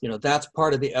 that's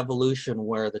part of the evolution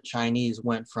where the Chinese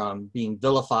went from being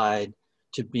vilified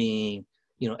to being,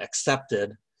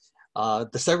 accepted. The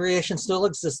segregation still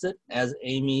existed, as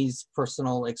Amie's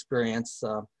personal experience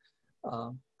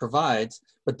provides,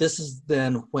 but this is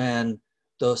then when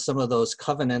some of those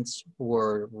covenants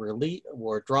were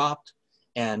dropped,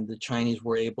 and the Chinese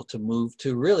were able to move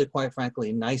to really, quite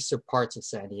frankly, nicer parts of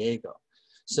San Diego.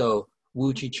 So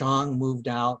Wu Chichang moved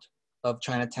out of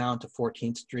Chinatown to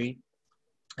 14th Street,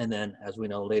 and then, as we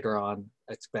know, later on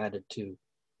expanded to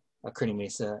Kearny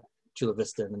Mesa, Chula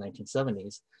Vista in the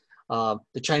 1970s.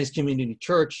 The Chinese Community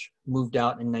Church moved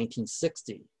out in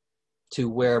 1960 to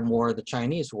where more of the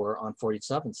Chinese were on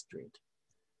 47th Street.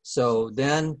 So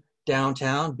then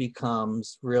downtown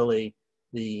becomes really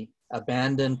the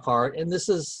abandoned part, and this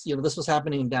was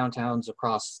happening in downtowns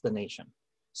across the nation.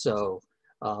 So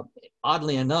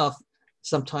oddly enough,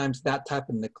 sometimes that type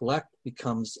of neglect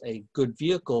becomes a good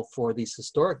vehicle for these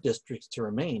historic districts to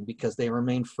remain, because they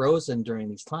remain frozen during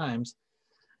these times.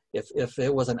 If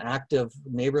it was an active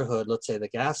neighborhood, let's say the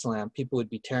Gaslamp, people would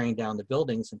be tearing down the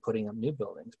buildings and putting up new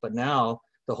buildings. But now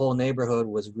the whole neighborhood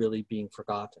was really being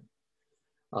forgotten.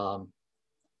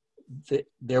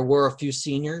 There were a few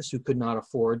seniors who could not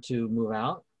afford to move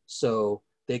out, so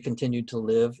they continued to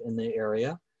live in the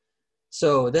area.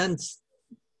 So then,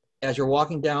 as you're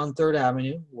walking down 3rd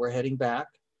Avenue, we're heading back,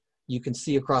 you can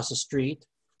see across the street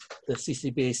the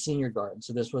CCBA Senior Garden.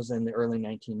 So this was in the early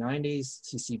 1990s.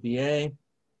 CCBA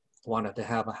wanted to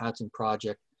have a housing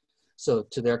project. So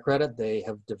to their credit, they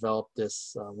have developed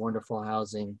this wonderful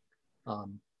housing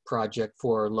project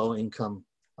for low-income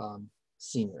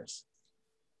seniors.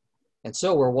 And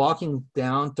so we're walking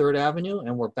down 3rd Avenue,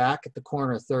 and we're back at the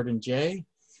corner of 3rd and J,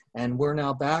 and we're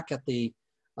now back at the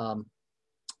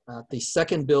the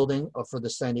second building for the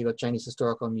San Diego Chinese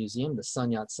Historical Museum, the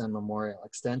Sun Yat-sen Memorial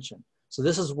Extension. So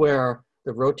this is where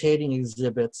the rotating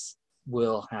exhibits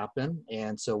will happen.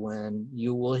 And so when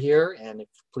you will hear, and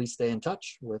please stay in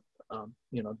touch with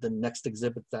you know, the next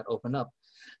exhibits that open up.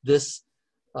 This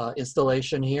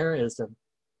installation here is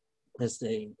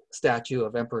the statue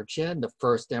of Emperor Qin, the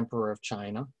first emperor of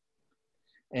China.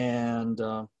 And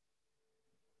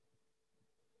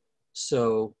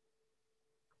so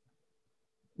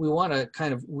we want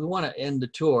to end the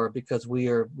tour because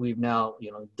we've now,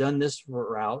 you know, done this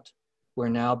route. We're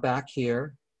now back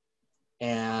here,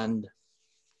 and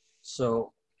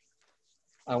so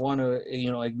I want to,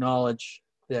 you know, acknowledge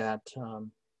that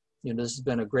you know, this has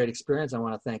been a great experience. I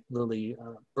want to thank Lily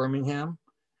Birmingham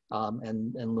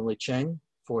and Lily Cheng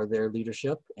for their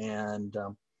leadership, and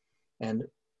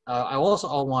I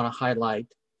also want to highlight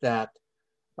that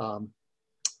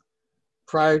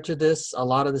prior to this, a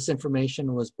lot of this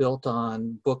information was built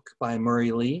on book by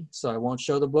Murray Lee. So I won't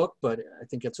show the book, but I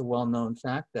think it's a well-known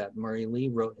fact that Murray Lee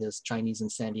wrote his Chinese in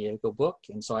San Diego book.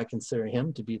 And so I consider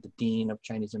him to be the Dean of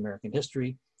Chinese American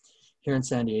History here in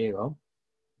San Diego.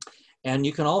 And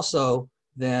you can also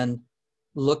then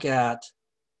look at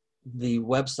the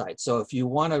website. So if you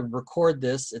want to record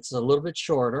this, it's a little bit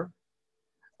shorter.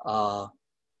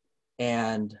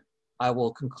 And I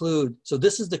will conclude. So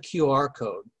this is the QR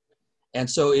code. And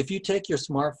so if you take your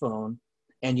smartphone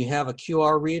and you have a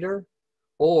QR reader,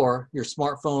 or your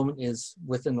smartphone is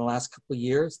within the last couple of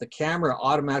years, the camera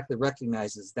automatically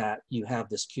recognizes that you have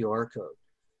this QR code.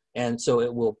 And so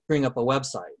it will bring up a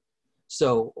website.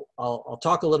 So I'll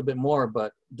talk a little bit more,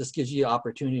 but this gives you the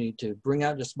opportunity to bring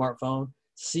out your smartphone,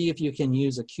 see if you can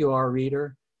use a QR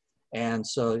reader. And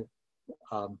so,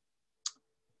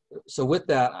 so with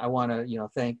that, I want to, you know,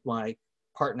 thank my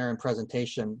partner in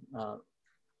presentation,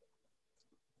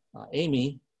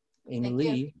 Amie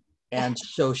Lee. And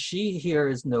so she here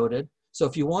is noted. So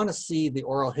if you want to see the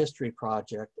oral history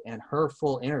project and her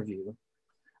full interview,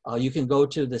 you can go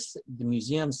to the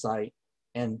museum site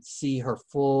and see her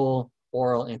full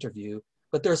oral interview.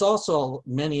 But there's also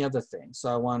many other things. So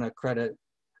I want to credit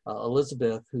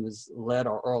Elizabeth, who's led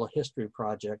our oral history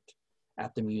project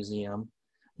at the museum.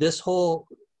 This whole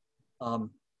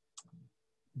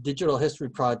digital history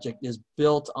project is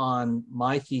built on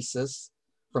my thesis,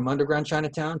 From Underground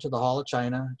Chinatown to the Hall of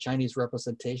China, Chinese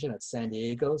Representation at San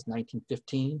Diego's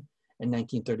 1915 and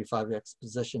 1935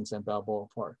 expositions in Balboa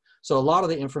Park. So a lot of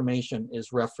the information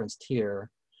is referenced here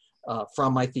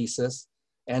from my thesis.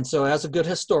 And so as a good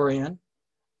historian,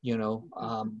 you know,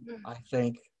 I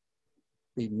thank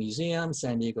the museum,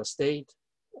 San Diego State,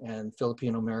 and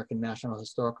Filipino American National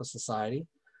Historical Society,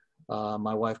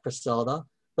 my wife Priscilla.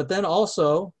 But then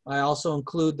also, I also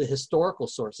include the historical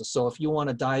sources. So if you want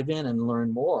to dive in and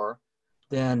learn more,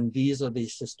 then these are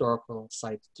these historical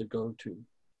sites to go to.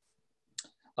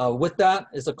 With that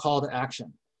is a call to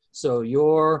action. So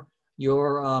your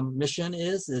mission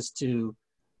is to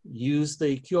use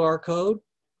the QR code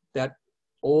that,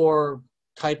 or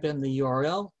type in the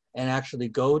URL and actually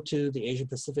go to the Asia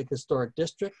Pacific Historic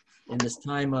District in this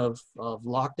time of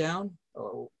lockdown.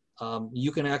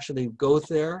 You can actually go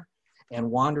there and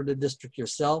wander the district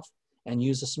yourself and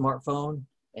use a smartphone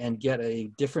and get a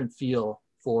different feel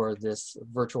for this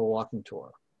virtual walking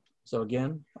tour. So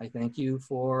again, I thank you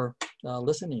for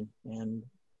listening, and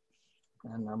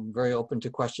I'm very open to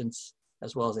questions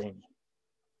as well as Amie.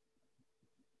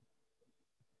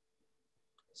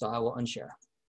 So I will unshare.